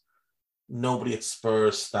leaders. Nobody at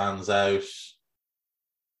Spurs stands out.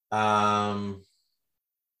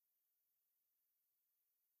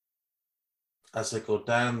 As I go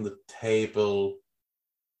down the table,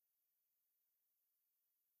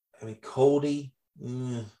 I mean, Cody.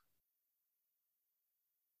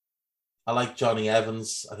 I like Johnny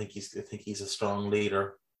Evans. I think he's a strong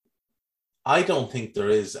leader. I don't think there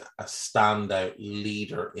is a standout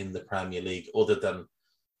leader in the Premier League other than,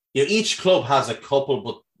 each club has a couple,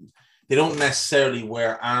 but they don't necessarily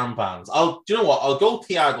wear armbands. Do you know what? I'll go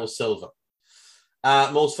Thiago Silva.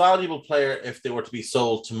 Most valuable player if they were to be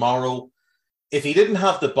sold tomorrow. If he didn't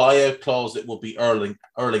have the buyout clause, it would be Erling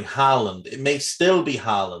Haaland. It may still be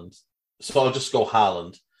Haaland, So I'll just go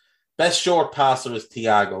Haaland. Best short passer is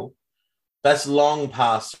Thiago. Best long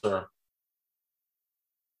passer,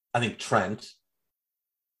 I think Trent.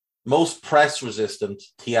 Most press resistant,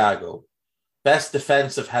 Thiago. Best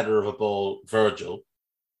defensive header of a ball, Virgil.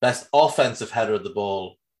 Best offensive header of the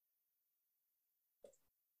ball,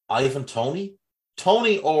 Ivan Toney?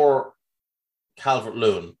 Toney or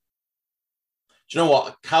Calvert-Lewin? Do you know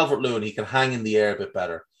what? Calvert-Lewin, he can hang in the air a bit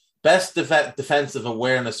better. Best defensive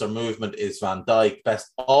awareness or movement is Van Dijk.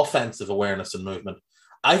 Best offensive awareness and movement,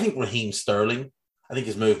 I think Raheem Sterling. I think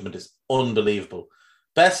his movement is unbelievable.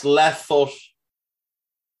 Best left foot,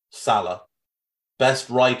 Salah. Best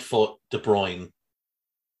right foot, De Bruyne.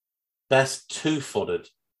 Best two-footed,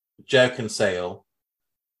 João Cancelo.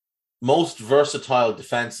 Most versatile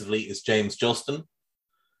defensively is James Justin.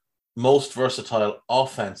 Most versatile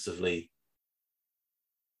offensively.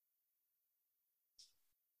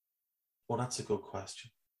 Well, that's a good question.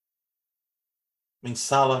 I mean,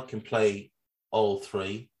 Salah can play all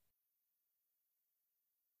three.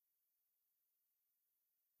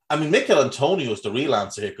 I mean, Mikel Antonio is the real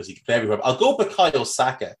answer here because he can play everywhere. I'll go Bukayo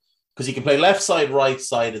Saka because he can play left side, right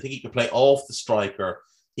side. I think he can play off the striker.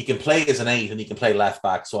 He can play as an 8 and he can play left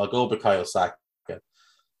back. So I'll go Bukayo Saka.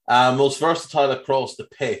 Most versatile across the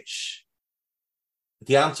pitch.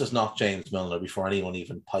 The answer is not James Milner before anyone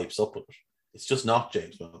even pipes up with it. It's just not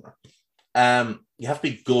James Milner. You have to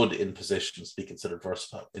be good in positions to be considered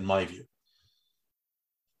versatile, in my view.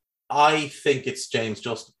 I think it's James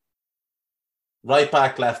Justin. Right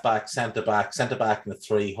back, left back, centre back in a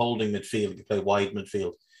 3, holding midfield. You play wide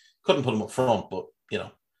midfield. Couldn't put him up front, but, you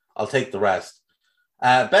know, I'll take the rest.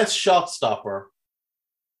 Best shot stopper,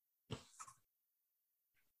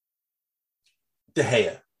 De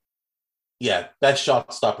Gea. Yeah, best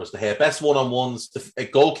shot stoppers, De Gea. Best one-on-ones, a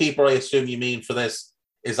goalkeeper, I assume you mean for this,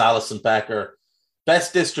 is Alisson Becker.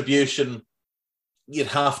 Best distribution, you'd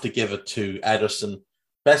have to give it to Ederson.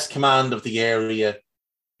 Best command of the area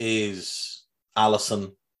is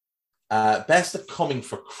Alisson. Best at coming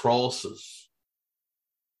for crosses.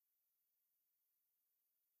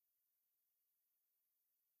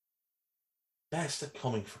 Best at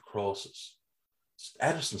coming for crosses.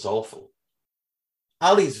 Ederson's awful.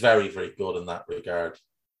 Ali's very, very good in that regard.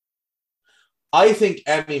 I think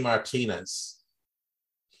Emi Martinez.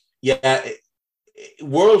 Yeah,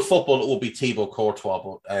 world football, it will be Thibaut Courtois,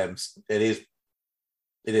 but it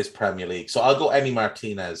is Premier League. So I'll go Emi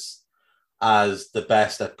Martinez as the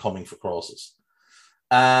best at coming for crosses.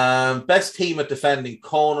 Best team at defending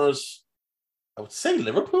corners, I would say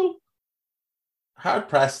Liverpool. Hard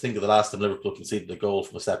pressed to think of the last time Liverpool conceded a goal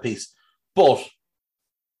from a set piece, but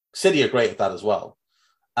City are great at that as well.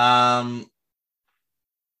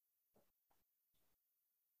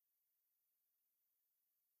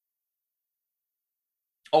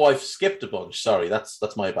 Oh, I've skipped a bunch. Sorry, that's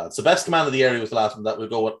my bad. So best command of the area was the last one. That we'll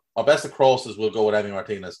go with. Our best of crosses will go with Emi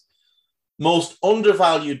Martinez. Most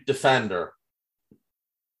undervalued defender,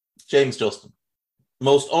 James Justin.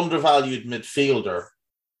 Most undervalued midfielder,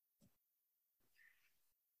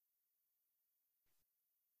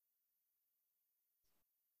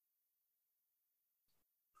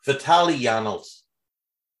 Vitaly Janelt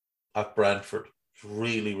at Brentford.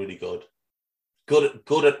 Really, really good.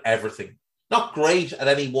 Good at everything. Not great at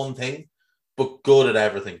any one thing, but good at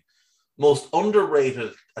everything. Most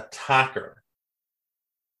underrated attacker.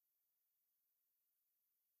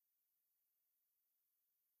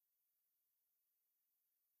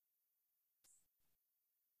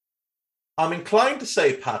 I'm inclined to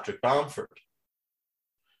say Patrick Bamford.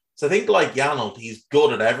 So I think like Janelt, he's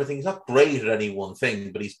good at everything. He's not great at any one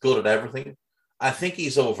thing, but he's good at everything. I think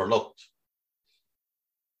he's overlooked.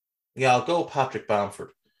 Yeah, I'll go Patrick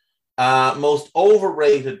Bamford. Most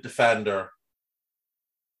overrated defender.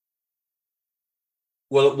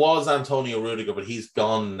 Well, it was Antonio Rudiger, but he's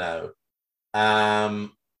gone now.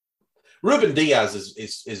 Ruben Diaz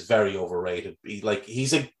is very overrated.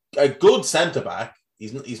 He's a good centre-back.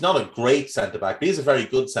 He's not a great centre-back, but he's a very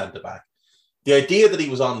good centre-back. The idea that he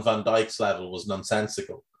was on Van Dijk's level was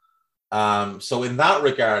nonsensical. So in that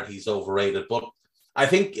regard, he's overrated. But I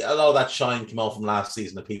think a lot of that shine came off from last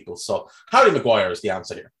season of people. So Harry Maguire is the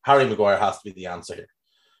answer here. Harry Maguire has to be the answer here.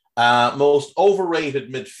 Most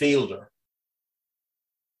overrated midfielder.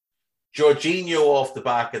 Jorginho off the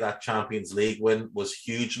back of that Champions League win was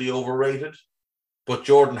hugely overrated. But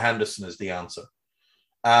Jordan Henderson is the answer.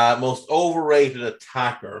 Most overrated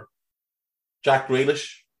attacker. Jack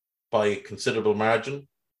Grealish by a considerable margin.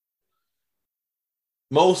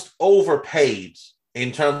 Most overpaid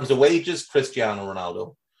in terms of wages, Cristiano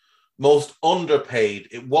Ronaldo. Most underpaid,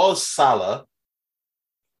 it was Salah.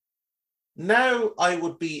 Now I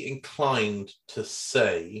would be inclined to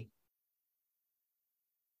say,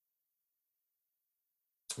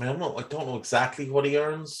 I don't know exactly what he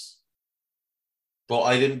earns, but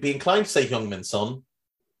I didn't be inclined to say Heung-min Son.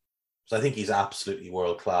 So I think he's absolutely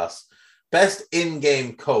world class. Best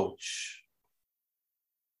in-game coach.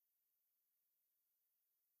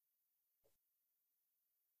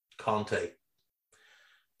 Conte.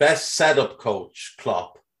 Best setup coach,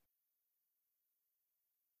 Klopp.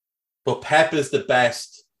 But Pep is the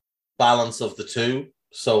best balance of the two.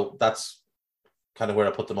 So that's kind of where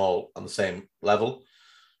I put them all on the same level.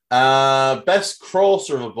 Best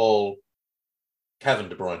crosser of a ball, Kevin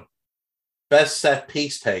De Bruyne. Best set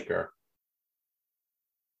piece taker.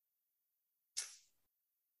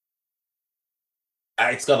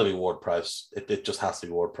 It's got to be Ward-Prowse. It just has to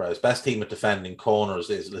be Ward-Prowse. Best team at defending corners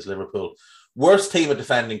is Liverpool. Worst team at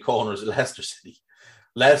defending corners is Leicester City.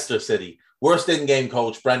 Leicester City. Worst in-game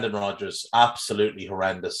coach, Brendan Rodgers. Absolutely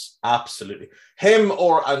horrendous. Absolutely. Him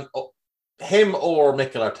or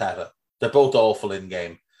Mikel Arteta. They're both awful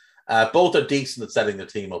in-game. Both are decent at setting the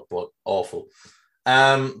team up, but awful.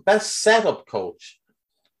 Best setup coach,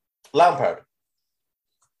 Lampard,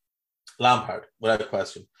 without a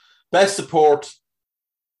question. Best support,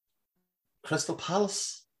 Crystal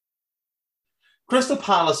Palace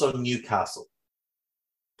or Newcastle.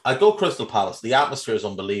 I go Crystal Palace. The atmosphere is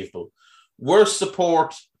unbelievable. Worst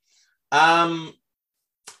support, I'm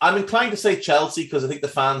inclined to say Chelsea because I think the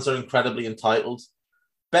fans are incredibly entitled.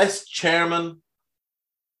 Best chairman,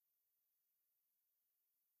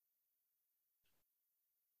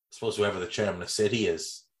 I suppose whoever the chairman of City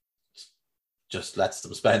is, just lets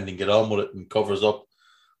them spend and get on with it and covers up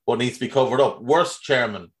what needs to be covered up. Worst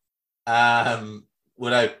chairman,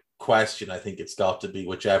 without question, I think it's got to be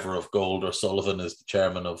whichever of Gold or Sullivan is the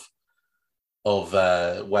chairman of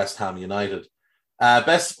West Ham United.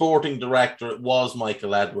 Best sporting director, it was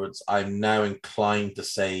Michael Edwards. I'm now inclined to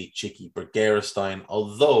say Txiki Begiristain,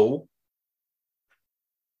 although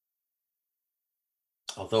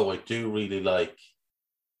I do really like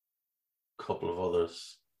a couple of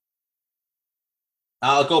others.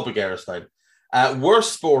 I'll go Begiristain.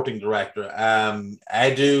 Worst sporting director,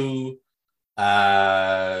 Edu,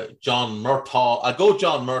 John Murtaugh. I'll go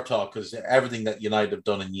John Murtaugh because everything that United have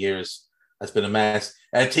done in years has been a mess.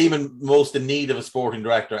 A team most in need of a sporting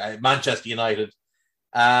director, Manchester United.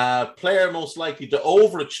 Player most likely to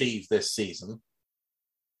overachieve this season.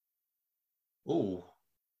 Ooh.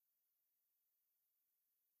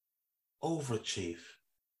 Overachieve.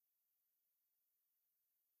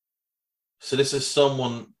 So this is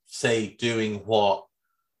someone, say, doing what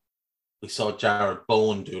we saw Jared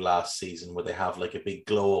Bowen do last season, where they have like a big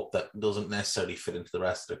glow up that doesn't necessarily fit into the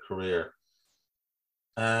rest of their career.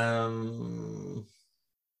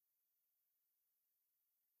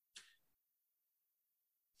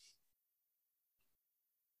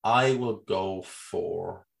 I will go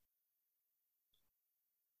for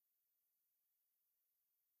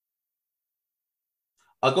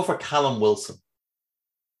Callum Wilson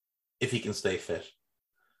if he can stay fit.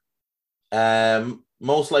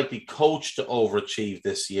 Most likely coach to overachieve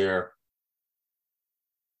this year.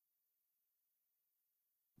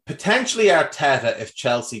 Potentially Arteta if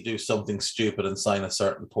Chelsea do something stupid and sign a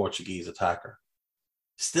certain Portuguese attacker.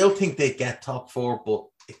 Still think they get top four, but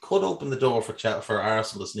it could open the door for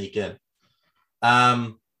Arsenal to sneak in.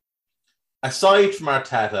 Aside from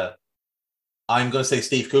Arteta, I'm going to say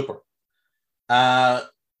Steve Cooper.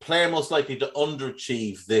 Player most likely to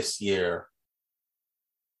underachieve this year,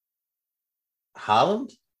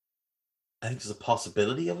 Haaland. I think there's a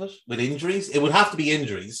possibility of it with injuries. It would have to be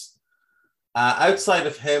injuries. Outside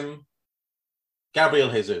of him,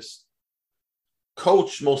 Gabriel Jesus.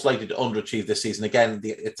 Coach most likely to underachieve this season. Again,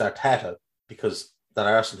 it's Arteta because that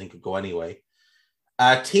Arsenal thing could go anyway.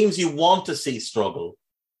 Teams you want to see struggle.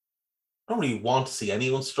 I don't really want to see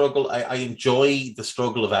anyone struggle. I enjoy the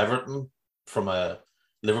struggle of Everton from a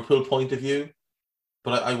Liverpool point of view,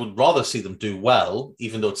 but I would rather see them do well,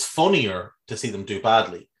 even though it's funnier to see them do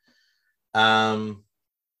badly.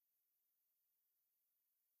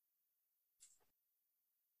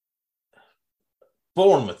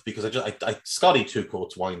 Bournemouth, because Scotty Two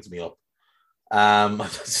Coats winds me up.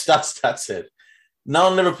 That's it.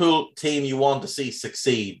 Non-Liverpool team you want to see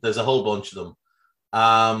succeed. There's a whole bunch of them.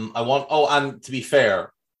 And to be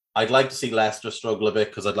fair, I'd like to see Leicester struggle a bit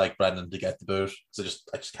because I'd like Brendan to get the boot. Because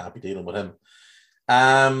I just can't be dealing with him.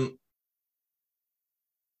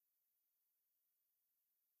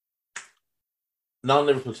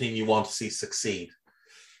 Non-Liverpool team you want to see succeed.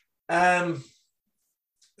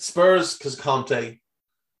 Spurs, because Conte.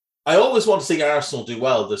 I always want to see Arsenal do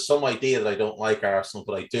well. There's some idea that I don't like Arsenal,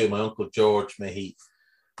 but I do. My uncle George, may he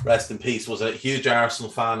rest in peace, was a huge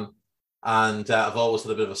Arsenal fan, and I've always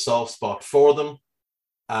had a bit of a soft spot for them.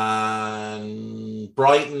 And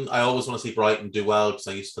Brighton, I always want to see Brighton do well because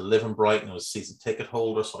I used to live in Brighton. I was a season ticket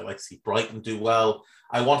holder, so I like to see Brighton do well.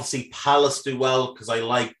 I want to see Palace do well because I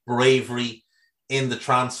like bravery in the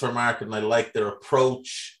transfer market and I like their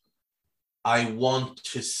approach. I want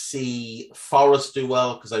to see Forest do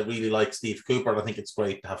well because I really like Steve Cooper and I think it's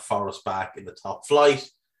great to have Forest back in the top flight.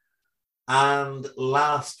 And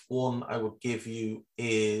last one I would give you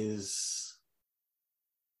is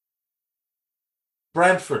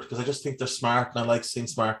Brentford, because I just think they're smart and I like seeing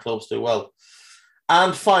smart clubs do well.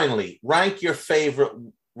 And finally, rank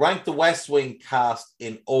the West Wing cast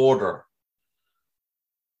in order.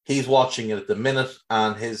 He's watching it at the minute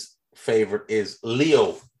and his favorite is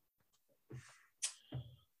Leo.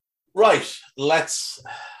 Right,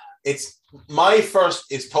 my first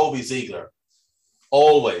is Toby Ziegler.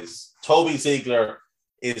 Always. Toby Ziegler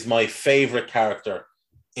is my favorite character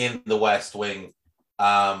in the West Wing.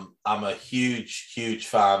 I'm a huge, huge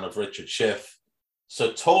fan of Richard Schiff.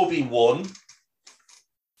 So Toby 1.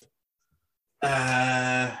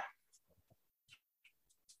 I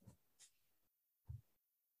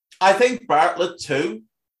think Bartlett 2.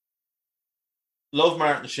 Love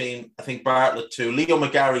Martin Sheen. I think Bartlett 2. Leo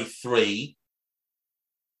McGarry 3.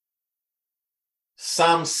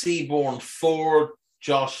 Sam Seaborn 4.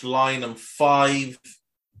 Josh Lynham 5.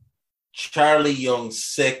 Charlie Young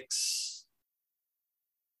 6.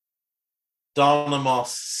 Donna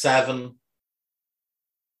Moss 7.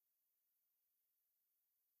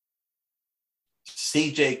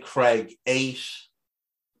 CJ Craig 8.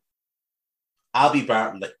 Abby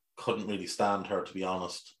Bartlett, couldn't really stand her, to be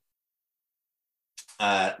honest.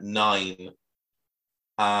 9.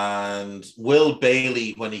 And Will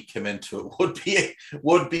Bailey, when he came into it,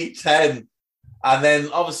 would be 10. And then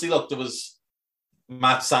obviously, look, there was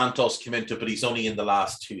Matt Santos came into it, but he's only in the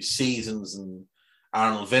last 2 seasons. And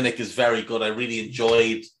Arnold Vinnick is very good. I really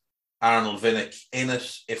enjoyed Arnold Vinnick in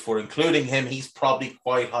it. If we're including him, he's probably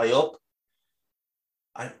quite high up.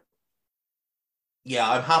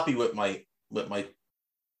 I'm happy with my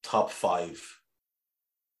top 5.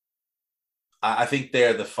 I think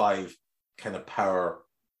they're the 5 kind of power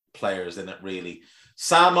players in it, really.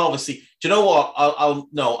 Sam, obviously, do you know what?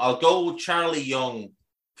 I'll go Charlie Young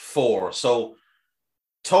 4. So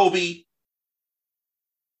Toby,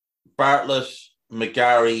 Bartlett,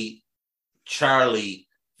 McGarry, Charlie,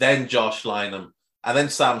 then Josh Lynham, and then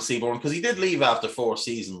Sam Seaborn, because he did leave after 4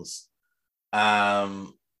 seasons.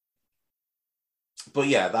 But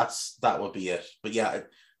yeah, that would be it. But yeah, I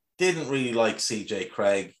didn't really like CJ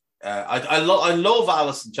Craig. I love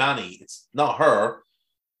Alison Janney. It's not her.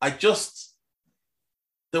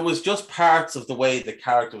 There was just parts of the way the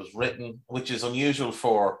character was written, which is unusual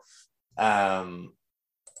for I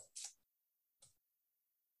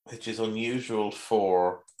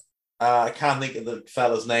can't think of the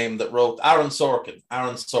fella's name that wrote Aaron Sorkin. I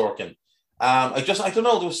don't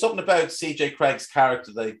know. There was something about CJ Craig's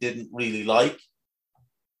character that I didn't really like.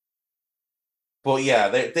 But yeah,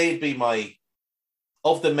 they'd be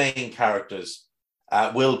of the main characters.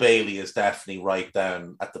 Will Bailey is definitely right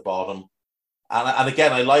down at the bottom. And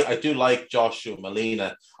again, I do like Joshua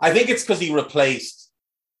Malina. I think it's because he replaced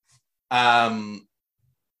Sam.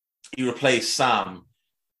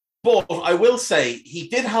 But I will say he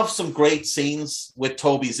did have some great scenes with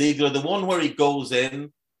Toby Ziegler. The one where he goes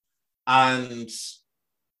in and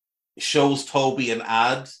shows Toby an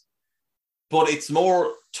ad, but it's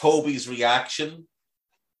more Toby's reaction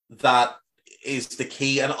that is the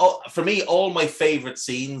key. And for me, all my favorite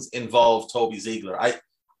scenes involve Toby Ziegler.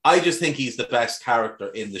 I just think he's the best character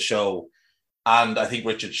in the show. And I think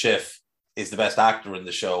Richard Schiff is the best actor in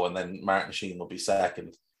the show. And then Martin Sheen will be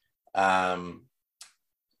second.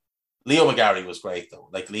 Leo McGarry was great, though.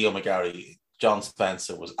 Like Leo McGarry, John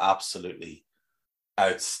Spencer was absolutely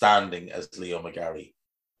outstanding as Leo McGarry.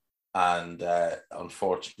 And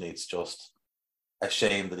unfortunately, it's just a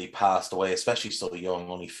shame that he passed away, especially so young,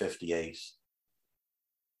 only 58.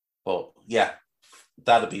 But yeah,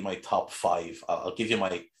 that'd be my top 5. I'll give you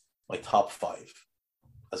my top 5,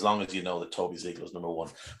 as long as you know that Toby Ziegler is number 1.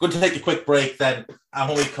 Going to take a quick break then, and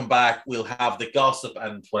when we come back, we'll have the gossip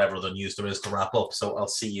and whatever other news there is to wrap up. So I'll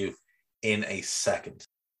see you in a second.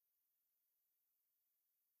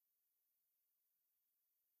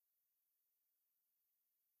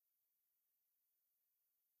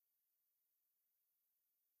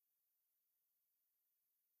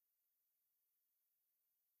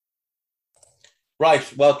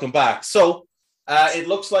 Right, welcome back. So It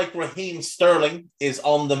looks like Raheem Sterling is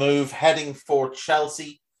on the move, heading for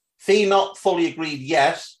Chelsea. Fee not fully agreed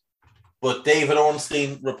yet, but David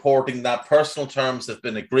Ornstein reporting that personal terms have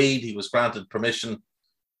been agreed. He was granted permission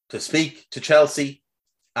to speak to Chelsea,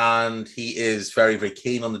 and he is very, very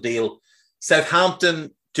keen on the deal.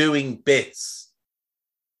 Southampton doing bits.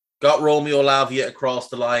 Got Romeo Lavia across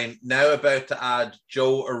the line. Now about to add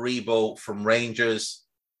Joe Aribo from Rangers.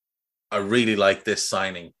 I really like this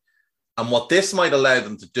signing. And what this might allow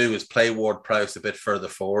them to do is play Ward-Prowse a bit further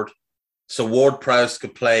forward. So Ward-Prowse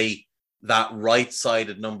could play that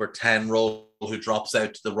right-sided number 10 role who drops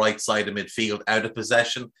out to the right side of midfield out of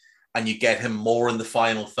possession, and you get him more in the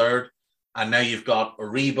final third. And now you've got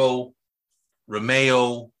Aribo,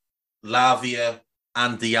 Romeo, Lavia,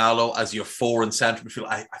 and Diallo as your 4 in central midfield.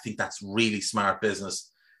 I think that's really smart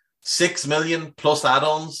business. 6 million plus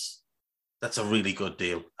add-ons. That's a really good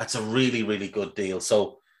deal. That's a really, really good deal.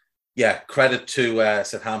 So, yeah, credit to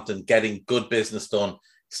Southampton getting good business done.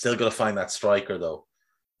 Still got to find that striker, though.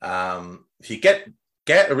 If you get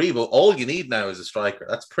Aribo, all you need now is a striker.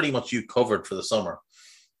 That's pretty much you covered for the summer.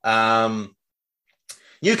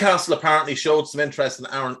 Newcastle apparently showed some interest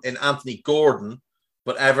in Anthony Gordon,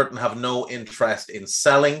 but Everton have no interest in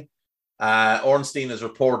selling. Ornstein is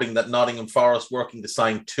reporting that Nottingham Forest working to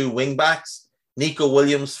sign 2 wing-backs, Nico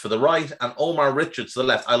Williams for the right and Omar Richards to the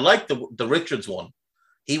left. I like the Richards one.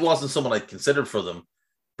 He wasn't someone I'd considered for them.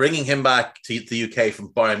 Bringing him back to the UK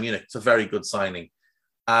from Bayern Munich, it's a very good signing.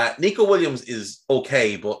 Nico Williams is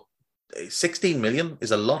okay, but 16 million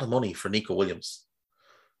is a lot of money for Nico Williams.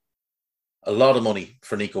 A lot of money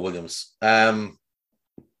for Nico Williams. Steven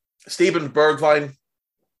Bergwijn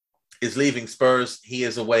is leaving Spurs. He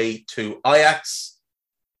is away to Ajax.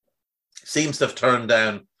 Seems to have turned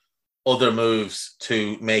down other moves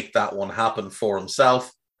to make that one happen for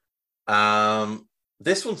himself.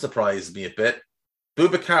 This one surprised me a bit.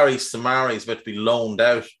 Boubakary Soumaré is about to be loaned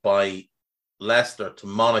out by Leicester to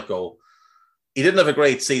Monaco. He didn't have a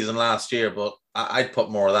great season last year, but I'd put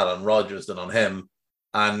more of that on Rodgers than on him.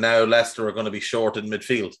 And now Leicester are going to be short in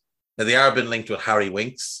midfield. Now, they are being linked with Harry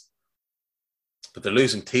Winks, but they're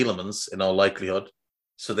losing Tielemans in all likelihood.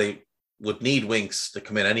 So they would need Winks to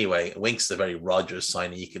come in anyway. Winks is a very Rodgers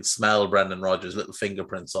signing. You can smell Brendan Rodgers' little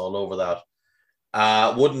fingerprints all over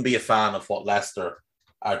that. Wouldn't be a fan of what Leicester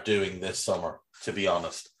are doing this summer, to be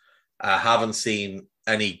honest. Haven't seen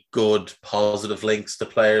any good positive links to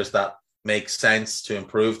players that make sense to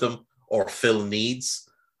improve them or fill needs.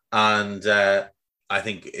 And I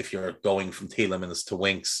think if you're going from Tielemans to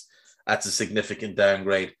Winks, that's a significant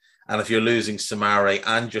downgrade. And if you're losing Soumaré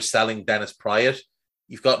and you're selling Dennis Pryor,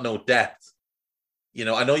 you've got no depth. You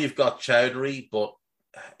know, I know you've got Chowdhury, but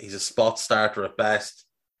he's a spot starter at best.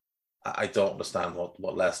 I don't understand what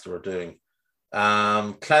Leicester are doing.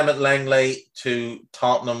 Clement Lenglet to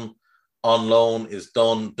Tottenham on loan is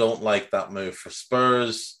done. Don't like that move for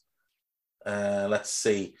Spurs. Let's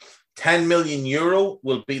see. 10 million euro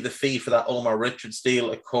will be the fee for that Omar Richards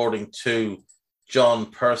deal, according to John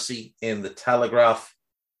Percy in the Telegraph.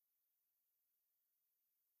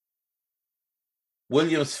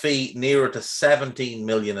 Williams' fee nearer to 17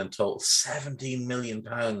 million in total. 17 million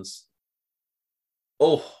pounds.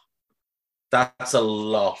 Oh, that's a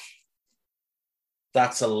lot.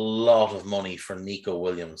 That's a lot of money for Nico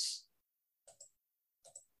Williams.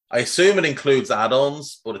 I assume it includes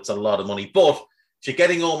add-ons, but it's a lot of money. But if you're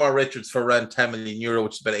getting Omar Richards for around 10 million euro,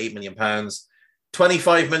 which is about 8 million pounds,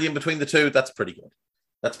 25 million between the two, that's pretty good.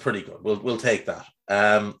 That's pretty good. We'll take that.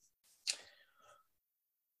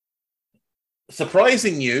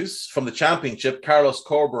 Surprising news from the Championship, Carlos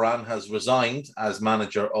Corberán has resigned as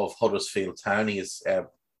manager of Huddersfield Town. He has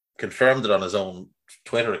confirmed it on his own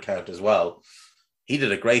Twitter account as well. He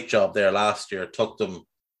did a great job there last year, took them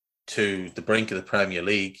to the brink of the Premier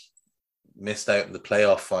League, missed out in the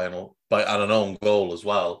playoff final on an own goal as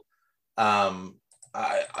well.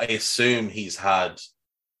 I assume he's had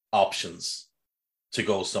options to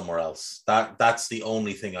go somewhere else. That's the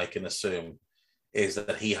only thing I can assume, is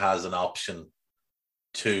that he has an option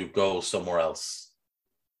to go somewhere else.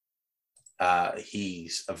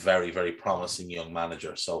 He's a very, very promising young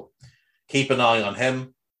manager. So keep an eye on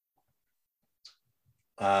him.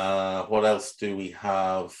 What else do we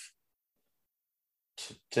have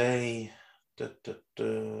today?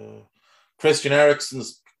 Christian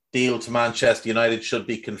Eriksen's deal to Manchester United should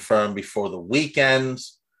be confirmed before the weekend.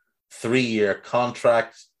 3-year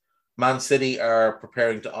contract. Man City are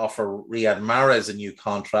preparing to offer Riyad Mahrez a new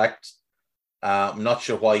contract. I'm not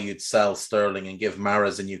sure why you'd sell Sterling and give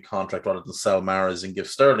Mahrez a new contract rather than sell Mahrez and give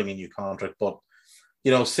Sterling a new contract. But,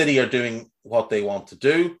 you know, City are doing what they want to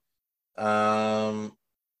do.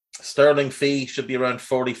 Sterling fee should be around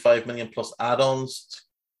 45 million plus add-ons.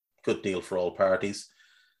 Good deal for all parties.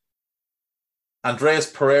 Andreas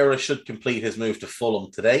Pereira should complete his move to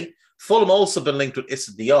Fulham today. Fulham also been linked with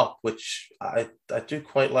Issa Diop, which I do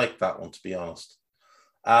quite like that one, to be honest.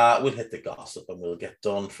 We'll hit the gossip and we'll get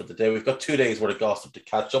done for the day. We've got 2 days worth of gossip to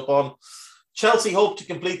catch up on. Chelsea hope to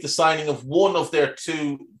complete the signing of one of their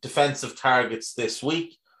two defensive targets this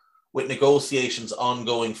week, with negotiations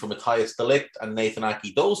ongoing for Matthias de Ligt and Nathan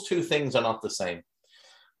Ake. Those two things are not the same.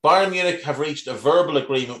 Bayern Munich have reached a verbal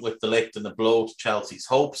agreement with de Ligt in a blow to Chelsea's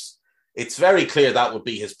hopes. It's very clear that would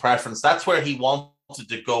be his preference. That's where he wanted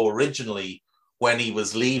to go originally when he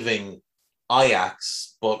was leaving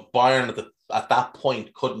Ajax, but Bayern at that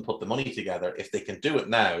point couldn't put the money together. If they can do it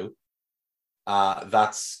now,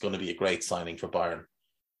 that's going to be a great signing for Bayern.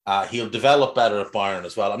 He'll develop better at Bayern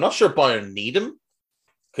as well. I'm not sure Bayern need him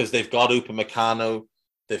because they've got Upamecano,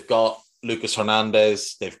 they've got Lucas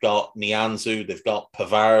Hernandez, they've got Nianzou, they've got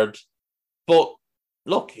Pavard. But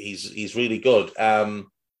look, he's really good.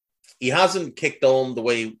 He hasn't kicked on the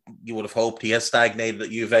way you would have hoped. He has stagnated at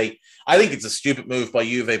Juve. I think it's a stupid move by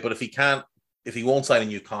Juve, but if he won't sign a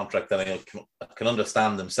new contract, then I can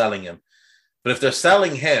understand them selling him. But if they're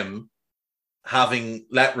selling him, having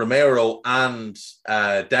let Romero and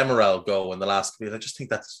Demirel go in the last couple of years, I just think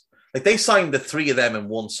that's like they signed the three of them in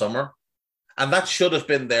one summer, and that should have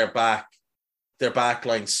been their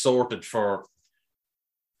backline sorted for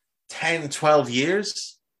 10, 12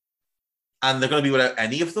 years, and they're going to be without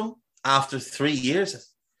any of them after 3 years.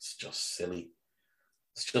 It's just silly.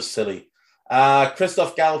 It's just silly.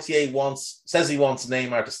 Christophe Galtier says he wants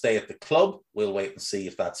Neymar to stay at the club. We'll wait and see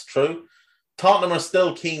if that's true. Tottenham are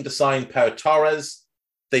still keen to sign Pau Torres.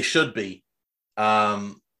 They should be.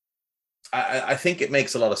 I think it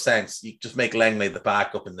makes a lot of sense. You just make Langley the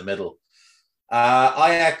backup in the middle.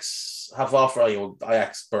 Ajax have offered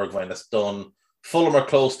Ajax Bergwijn, that's done. Fulham are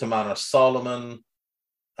close to Manor Solomon.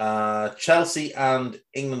 Chelsea and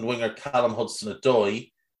England winger Callum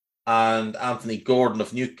Hudson-Odoi and Anthony Gordon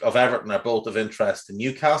of Everton are both of interest in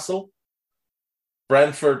Newcastle.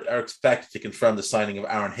 Brentford are expected to confirm the signing of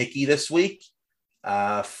Aaron Hickey this week.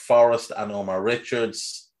 Forest and Omar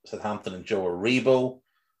Richards, Southampton and Joe Aribo.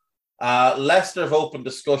 Leicester have opened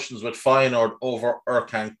discussions with Feyenoord over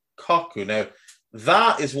Erkan Koku. Now,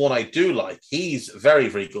 that is one I do like. He's very,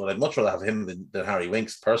 very good. I'd much rather have him than Harry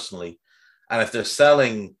Winks personally. And if they're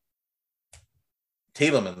selling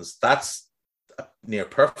Tielemans, that's a near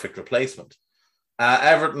perfect replacement.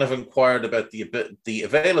 Everton have inquired about the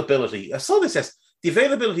availability. I saw this as the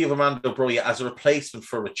availability of Armando Broja as a replacement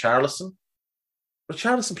for Richarlison.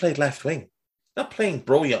 Richarlison played left wing, not playing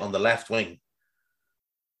Broja on the left wing.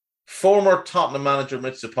 Former Tottenham manager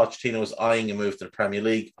Mauricio Pochettino is eyeing a move to the Premier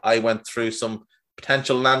League. I went through some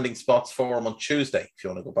potential landing spots for him on Tuesday, if you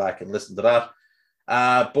want to go back and listen to that.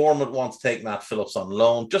 Bournemouth wants to take Nat Phillips on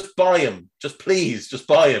loan. Just buy him. Just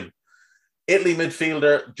buy him. Italy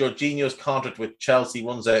midfielder Jorginho's contract with Chelsea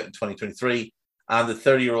runs out in 2023, and the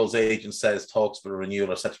 30-year-old's agent says talks for a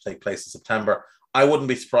renewal are set to take place in September. I wouldn't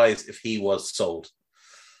be surprised if he was sold,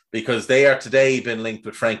 because they are today been linked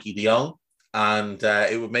with Frankie de Jong, and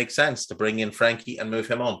it would make sense to bring in Frankie and move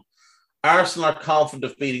him on. Arsenal are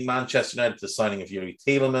confident of beating Manchester United to the signing of Yuri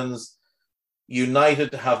Tielemans.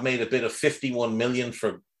 United have made a bid of 51 million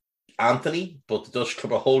for Anthony, but the Dutch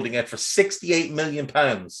club are holding out for 68 million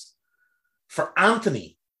pounds for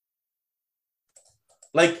Anthony.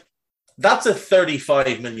 Like, that's a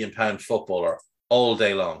 35 million pound footballer all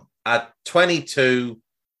day long. At 22,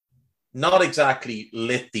 not exactly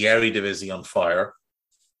lit the Eredivisie on fire.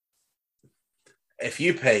 If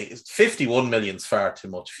you pay 51 million is far too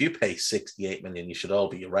much. If you pay 68 million, you should all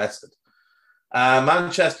be arrested.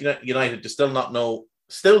 Manchester United still do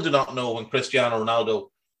not know when Cristiano Ronaldo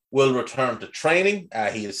will return to training.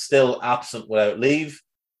 He is still absent without leave.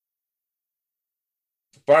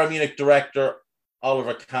 Bayern Munich director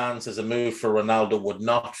Oliver Kahn says a move for Ronaldo would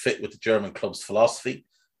not fit with the German club's philosophy,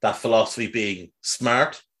 that philosophy being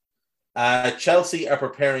smart. Chelsea are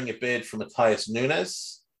preparing a bid for Matthias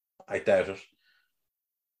Nunes. I doubt it.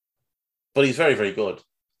 But he's very, very good.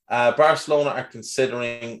 Barcelona are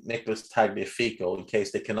considering Nicolas Tagliafico in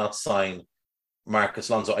case they cannot sign Marcos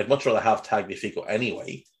Alonso. I'd much rather have Tagliafico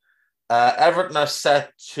anyway. Everton are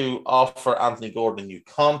set to offer Anthony Gordon a new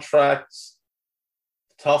contract.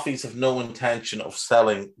 Toffees have no intention of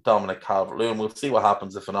selling Dominic Calvert-Lewin. We'll see what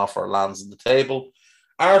happens if an offer lands on the table.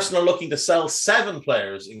 Arsenal are looking to sell 7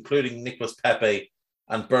 players, including Nicolas Pepe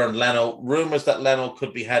and Bernd Leno. Rumours that Leno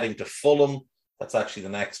could be heading to Fulham. That's actually the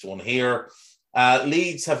next one here.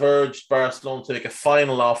 Leeds have urged Barcelona to make a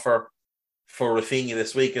final offer for Rafinha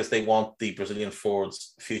this week, as they want the Brazilian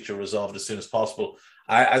forward's future resolved as soon as possible.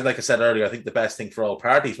 Like I said earlier, I think the best thing for all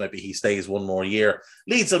parties might be he stays one more year.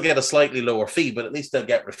 Leeds will get a slightly lower fee, but at least they'll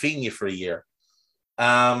get Rafinha for a year.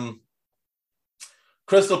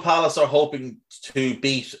 Crystal Palace are hoping to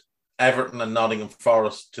beat Everton and Nottingham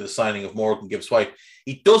Forest to the signing of Morgan Gibbs-White.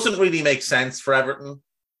 He doesn't really make sense for Everton.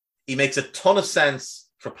 He makes a ton of sense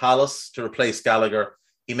for Palace to replace Gallagher.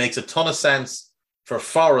 He makes a ton of sense for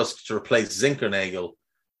Forest to replace Zinkernagel.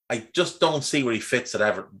 I just don't see where he fits at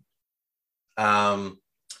Everton.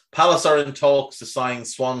 Palace are in talks to sign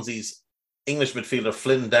Swansea's English midfielder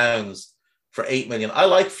Flynn Downs for $8 million. I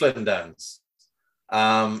like Flynn Downs.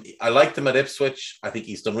 I liked him at Ipswich. I think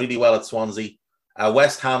he's done really well at Swansea.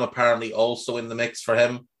 West Ham apparently also in the mix for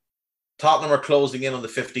him. Tottenham are closing in on the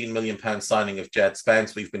 £15 million signing of Jed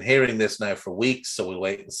Spence. We've been hearing this now for weeks, so we'll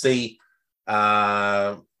wait and see.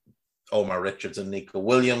 Omar Richards and Nico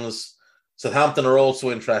Williams. Southampton are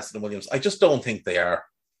also interested in Williams. I just don't think they are.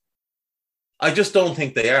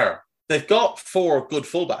 They've got 4 good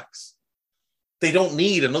fullbacks. They don't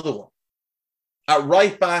need another one. At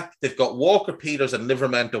right back, they've got Walker Peters and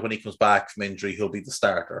Livramento when he comes back from injury. He'll be the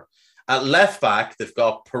starter. At left back, they've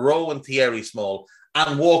got Perrault and Thierry Small,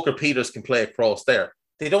 and Walker Peters can play across there.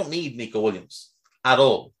 They don't need Nico Williams at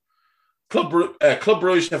all. Club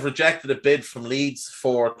Brugge have rejected a bid from Leeds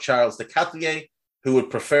for Charles de Ketelaere, who would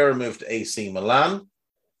prefer a move to AC Milan.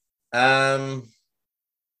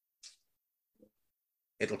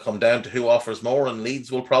 It'll come down to who offers more, and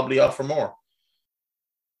Leeds will probably offer more.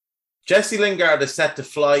 Jesse Lingard is set to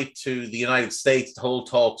fly to the United States to hold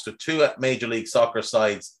talks with 2 Major League Soccer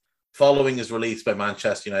sides following his release by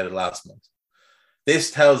Manchester United last month. This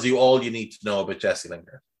tells you all you need to know about Jesse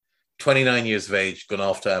Lingard. 29 years of age, gone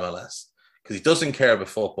off to MLS. Because he doesn't care about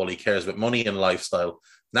football, he cares about money and lifestyle. And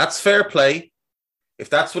that's fair play. If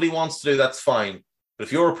that's what he wants to do, that's fine. But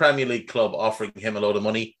if you're a Premier League club offering him a load of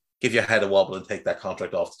money, give your head a wobble and take that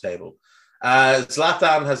contract off the table.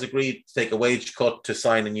 Zlatan has agreed to take a wage cut to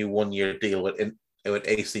sign a new 1-year deal with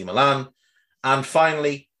AC Milan. And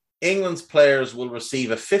finally, England's players will receive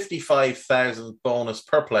a 55,000 bonus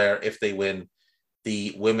per player if they win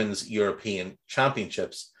the Women's European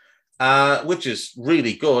Championships, which is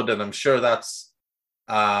really good. And I'm sure that's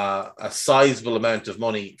a sizable amount of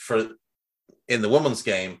money in the women's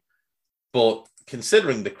game. But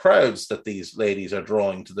considering the crowds that these ladies are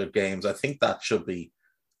drawing to their games, I think that should be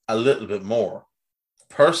a little bit more.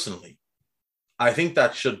 Personally, I think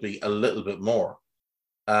that should be a little bit more.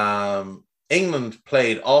 England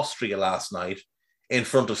played Austria last night in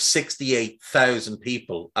front of 68,000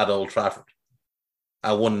 people at Old Trafford. A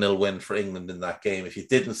 1-0 win for England in that game. If you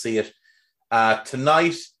didn't see it,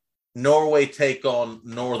 tonight, Norway take on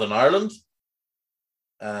Northern Ireland.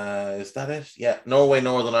 Is that it? Yeah,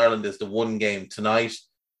 Norway-Northern Ireland is the one game tonight.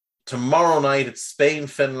 Tomorrow night, it's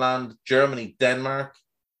Spain-Finland, Germany-Denmark.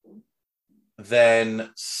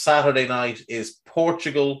 Then Saturday night is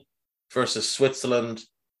Portugal versus Switzerland,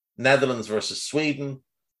 Netherlands versus Sweden,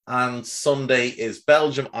 and Sunday is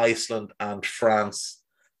Belgium, Iceland, and France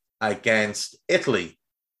against Italy.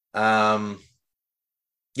 Yeah,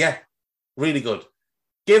 really good.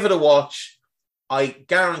 Give it a watch. I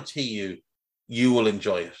guarantee you will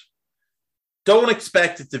enjoy it. Don't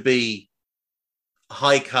expect it to be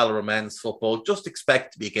high-caliber men's football. Just expect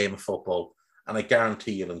it to be a game of football, and I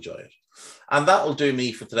guarantee you'll enjoy it. And that will do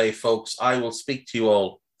me for today, folks. I will speak to you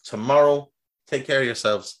all tomorrow. Take care of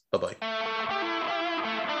yourselves. Bye-bye.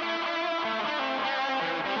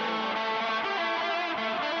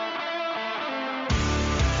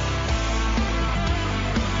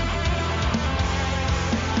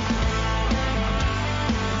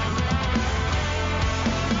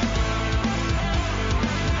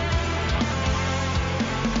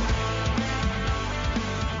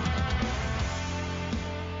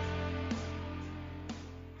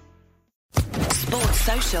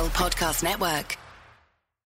 Social Podcast Network.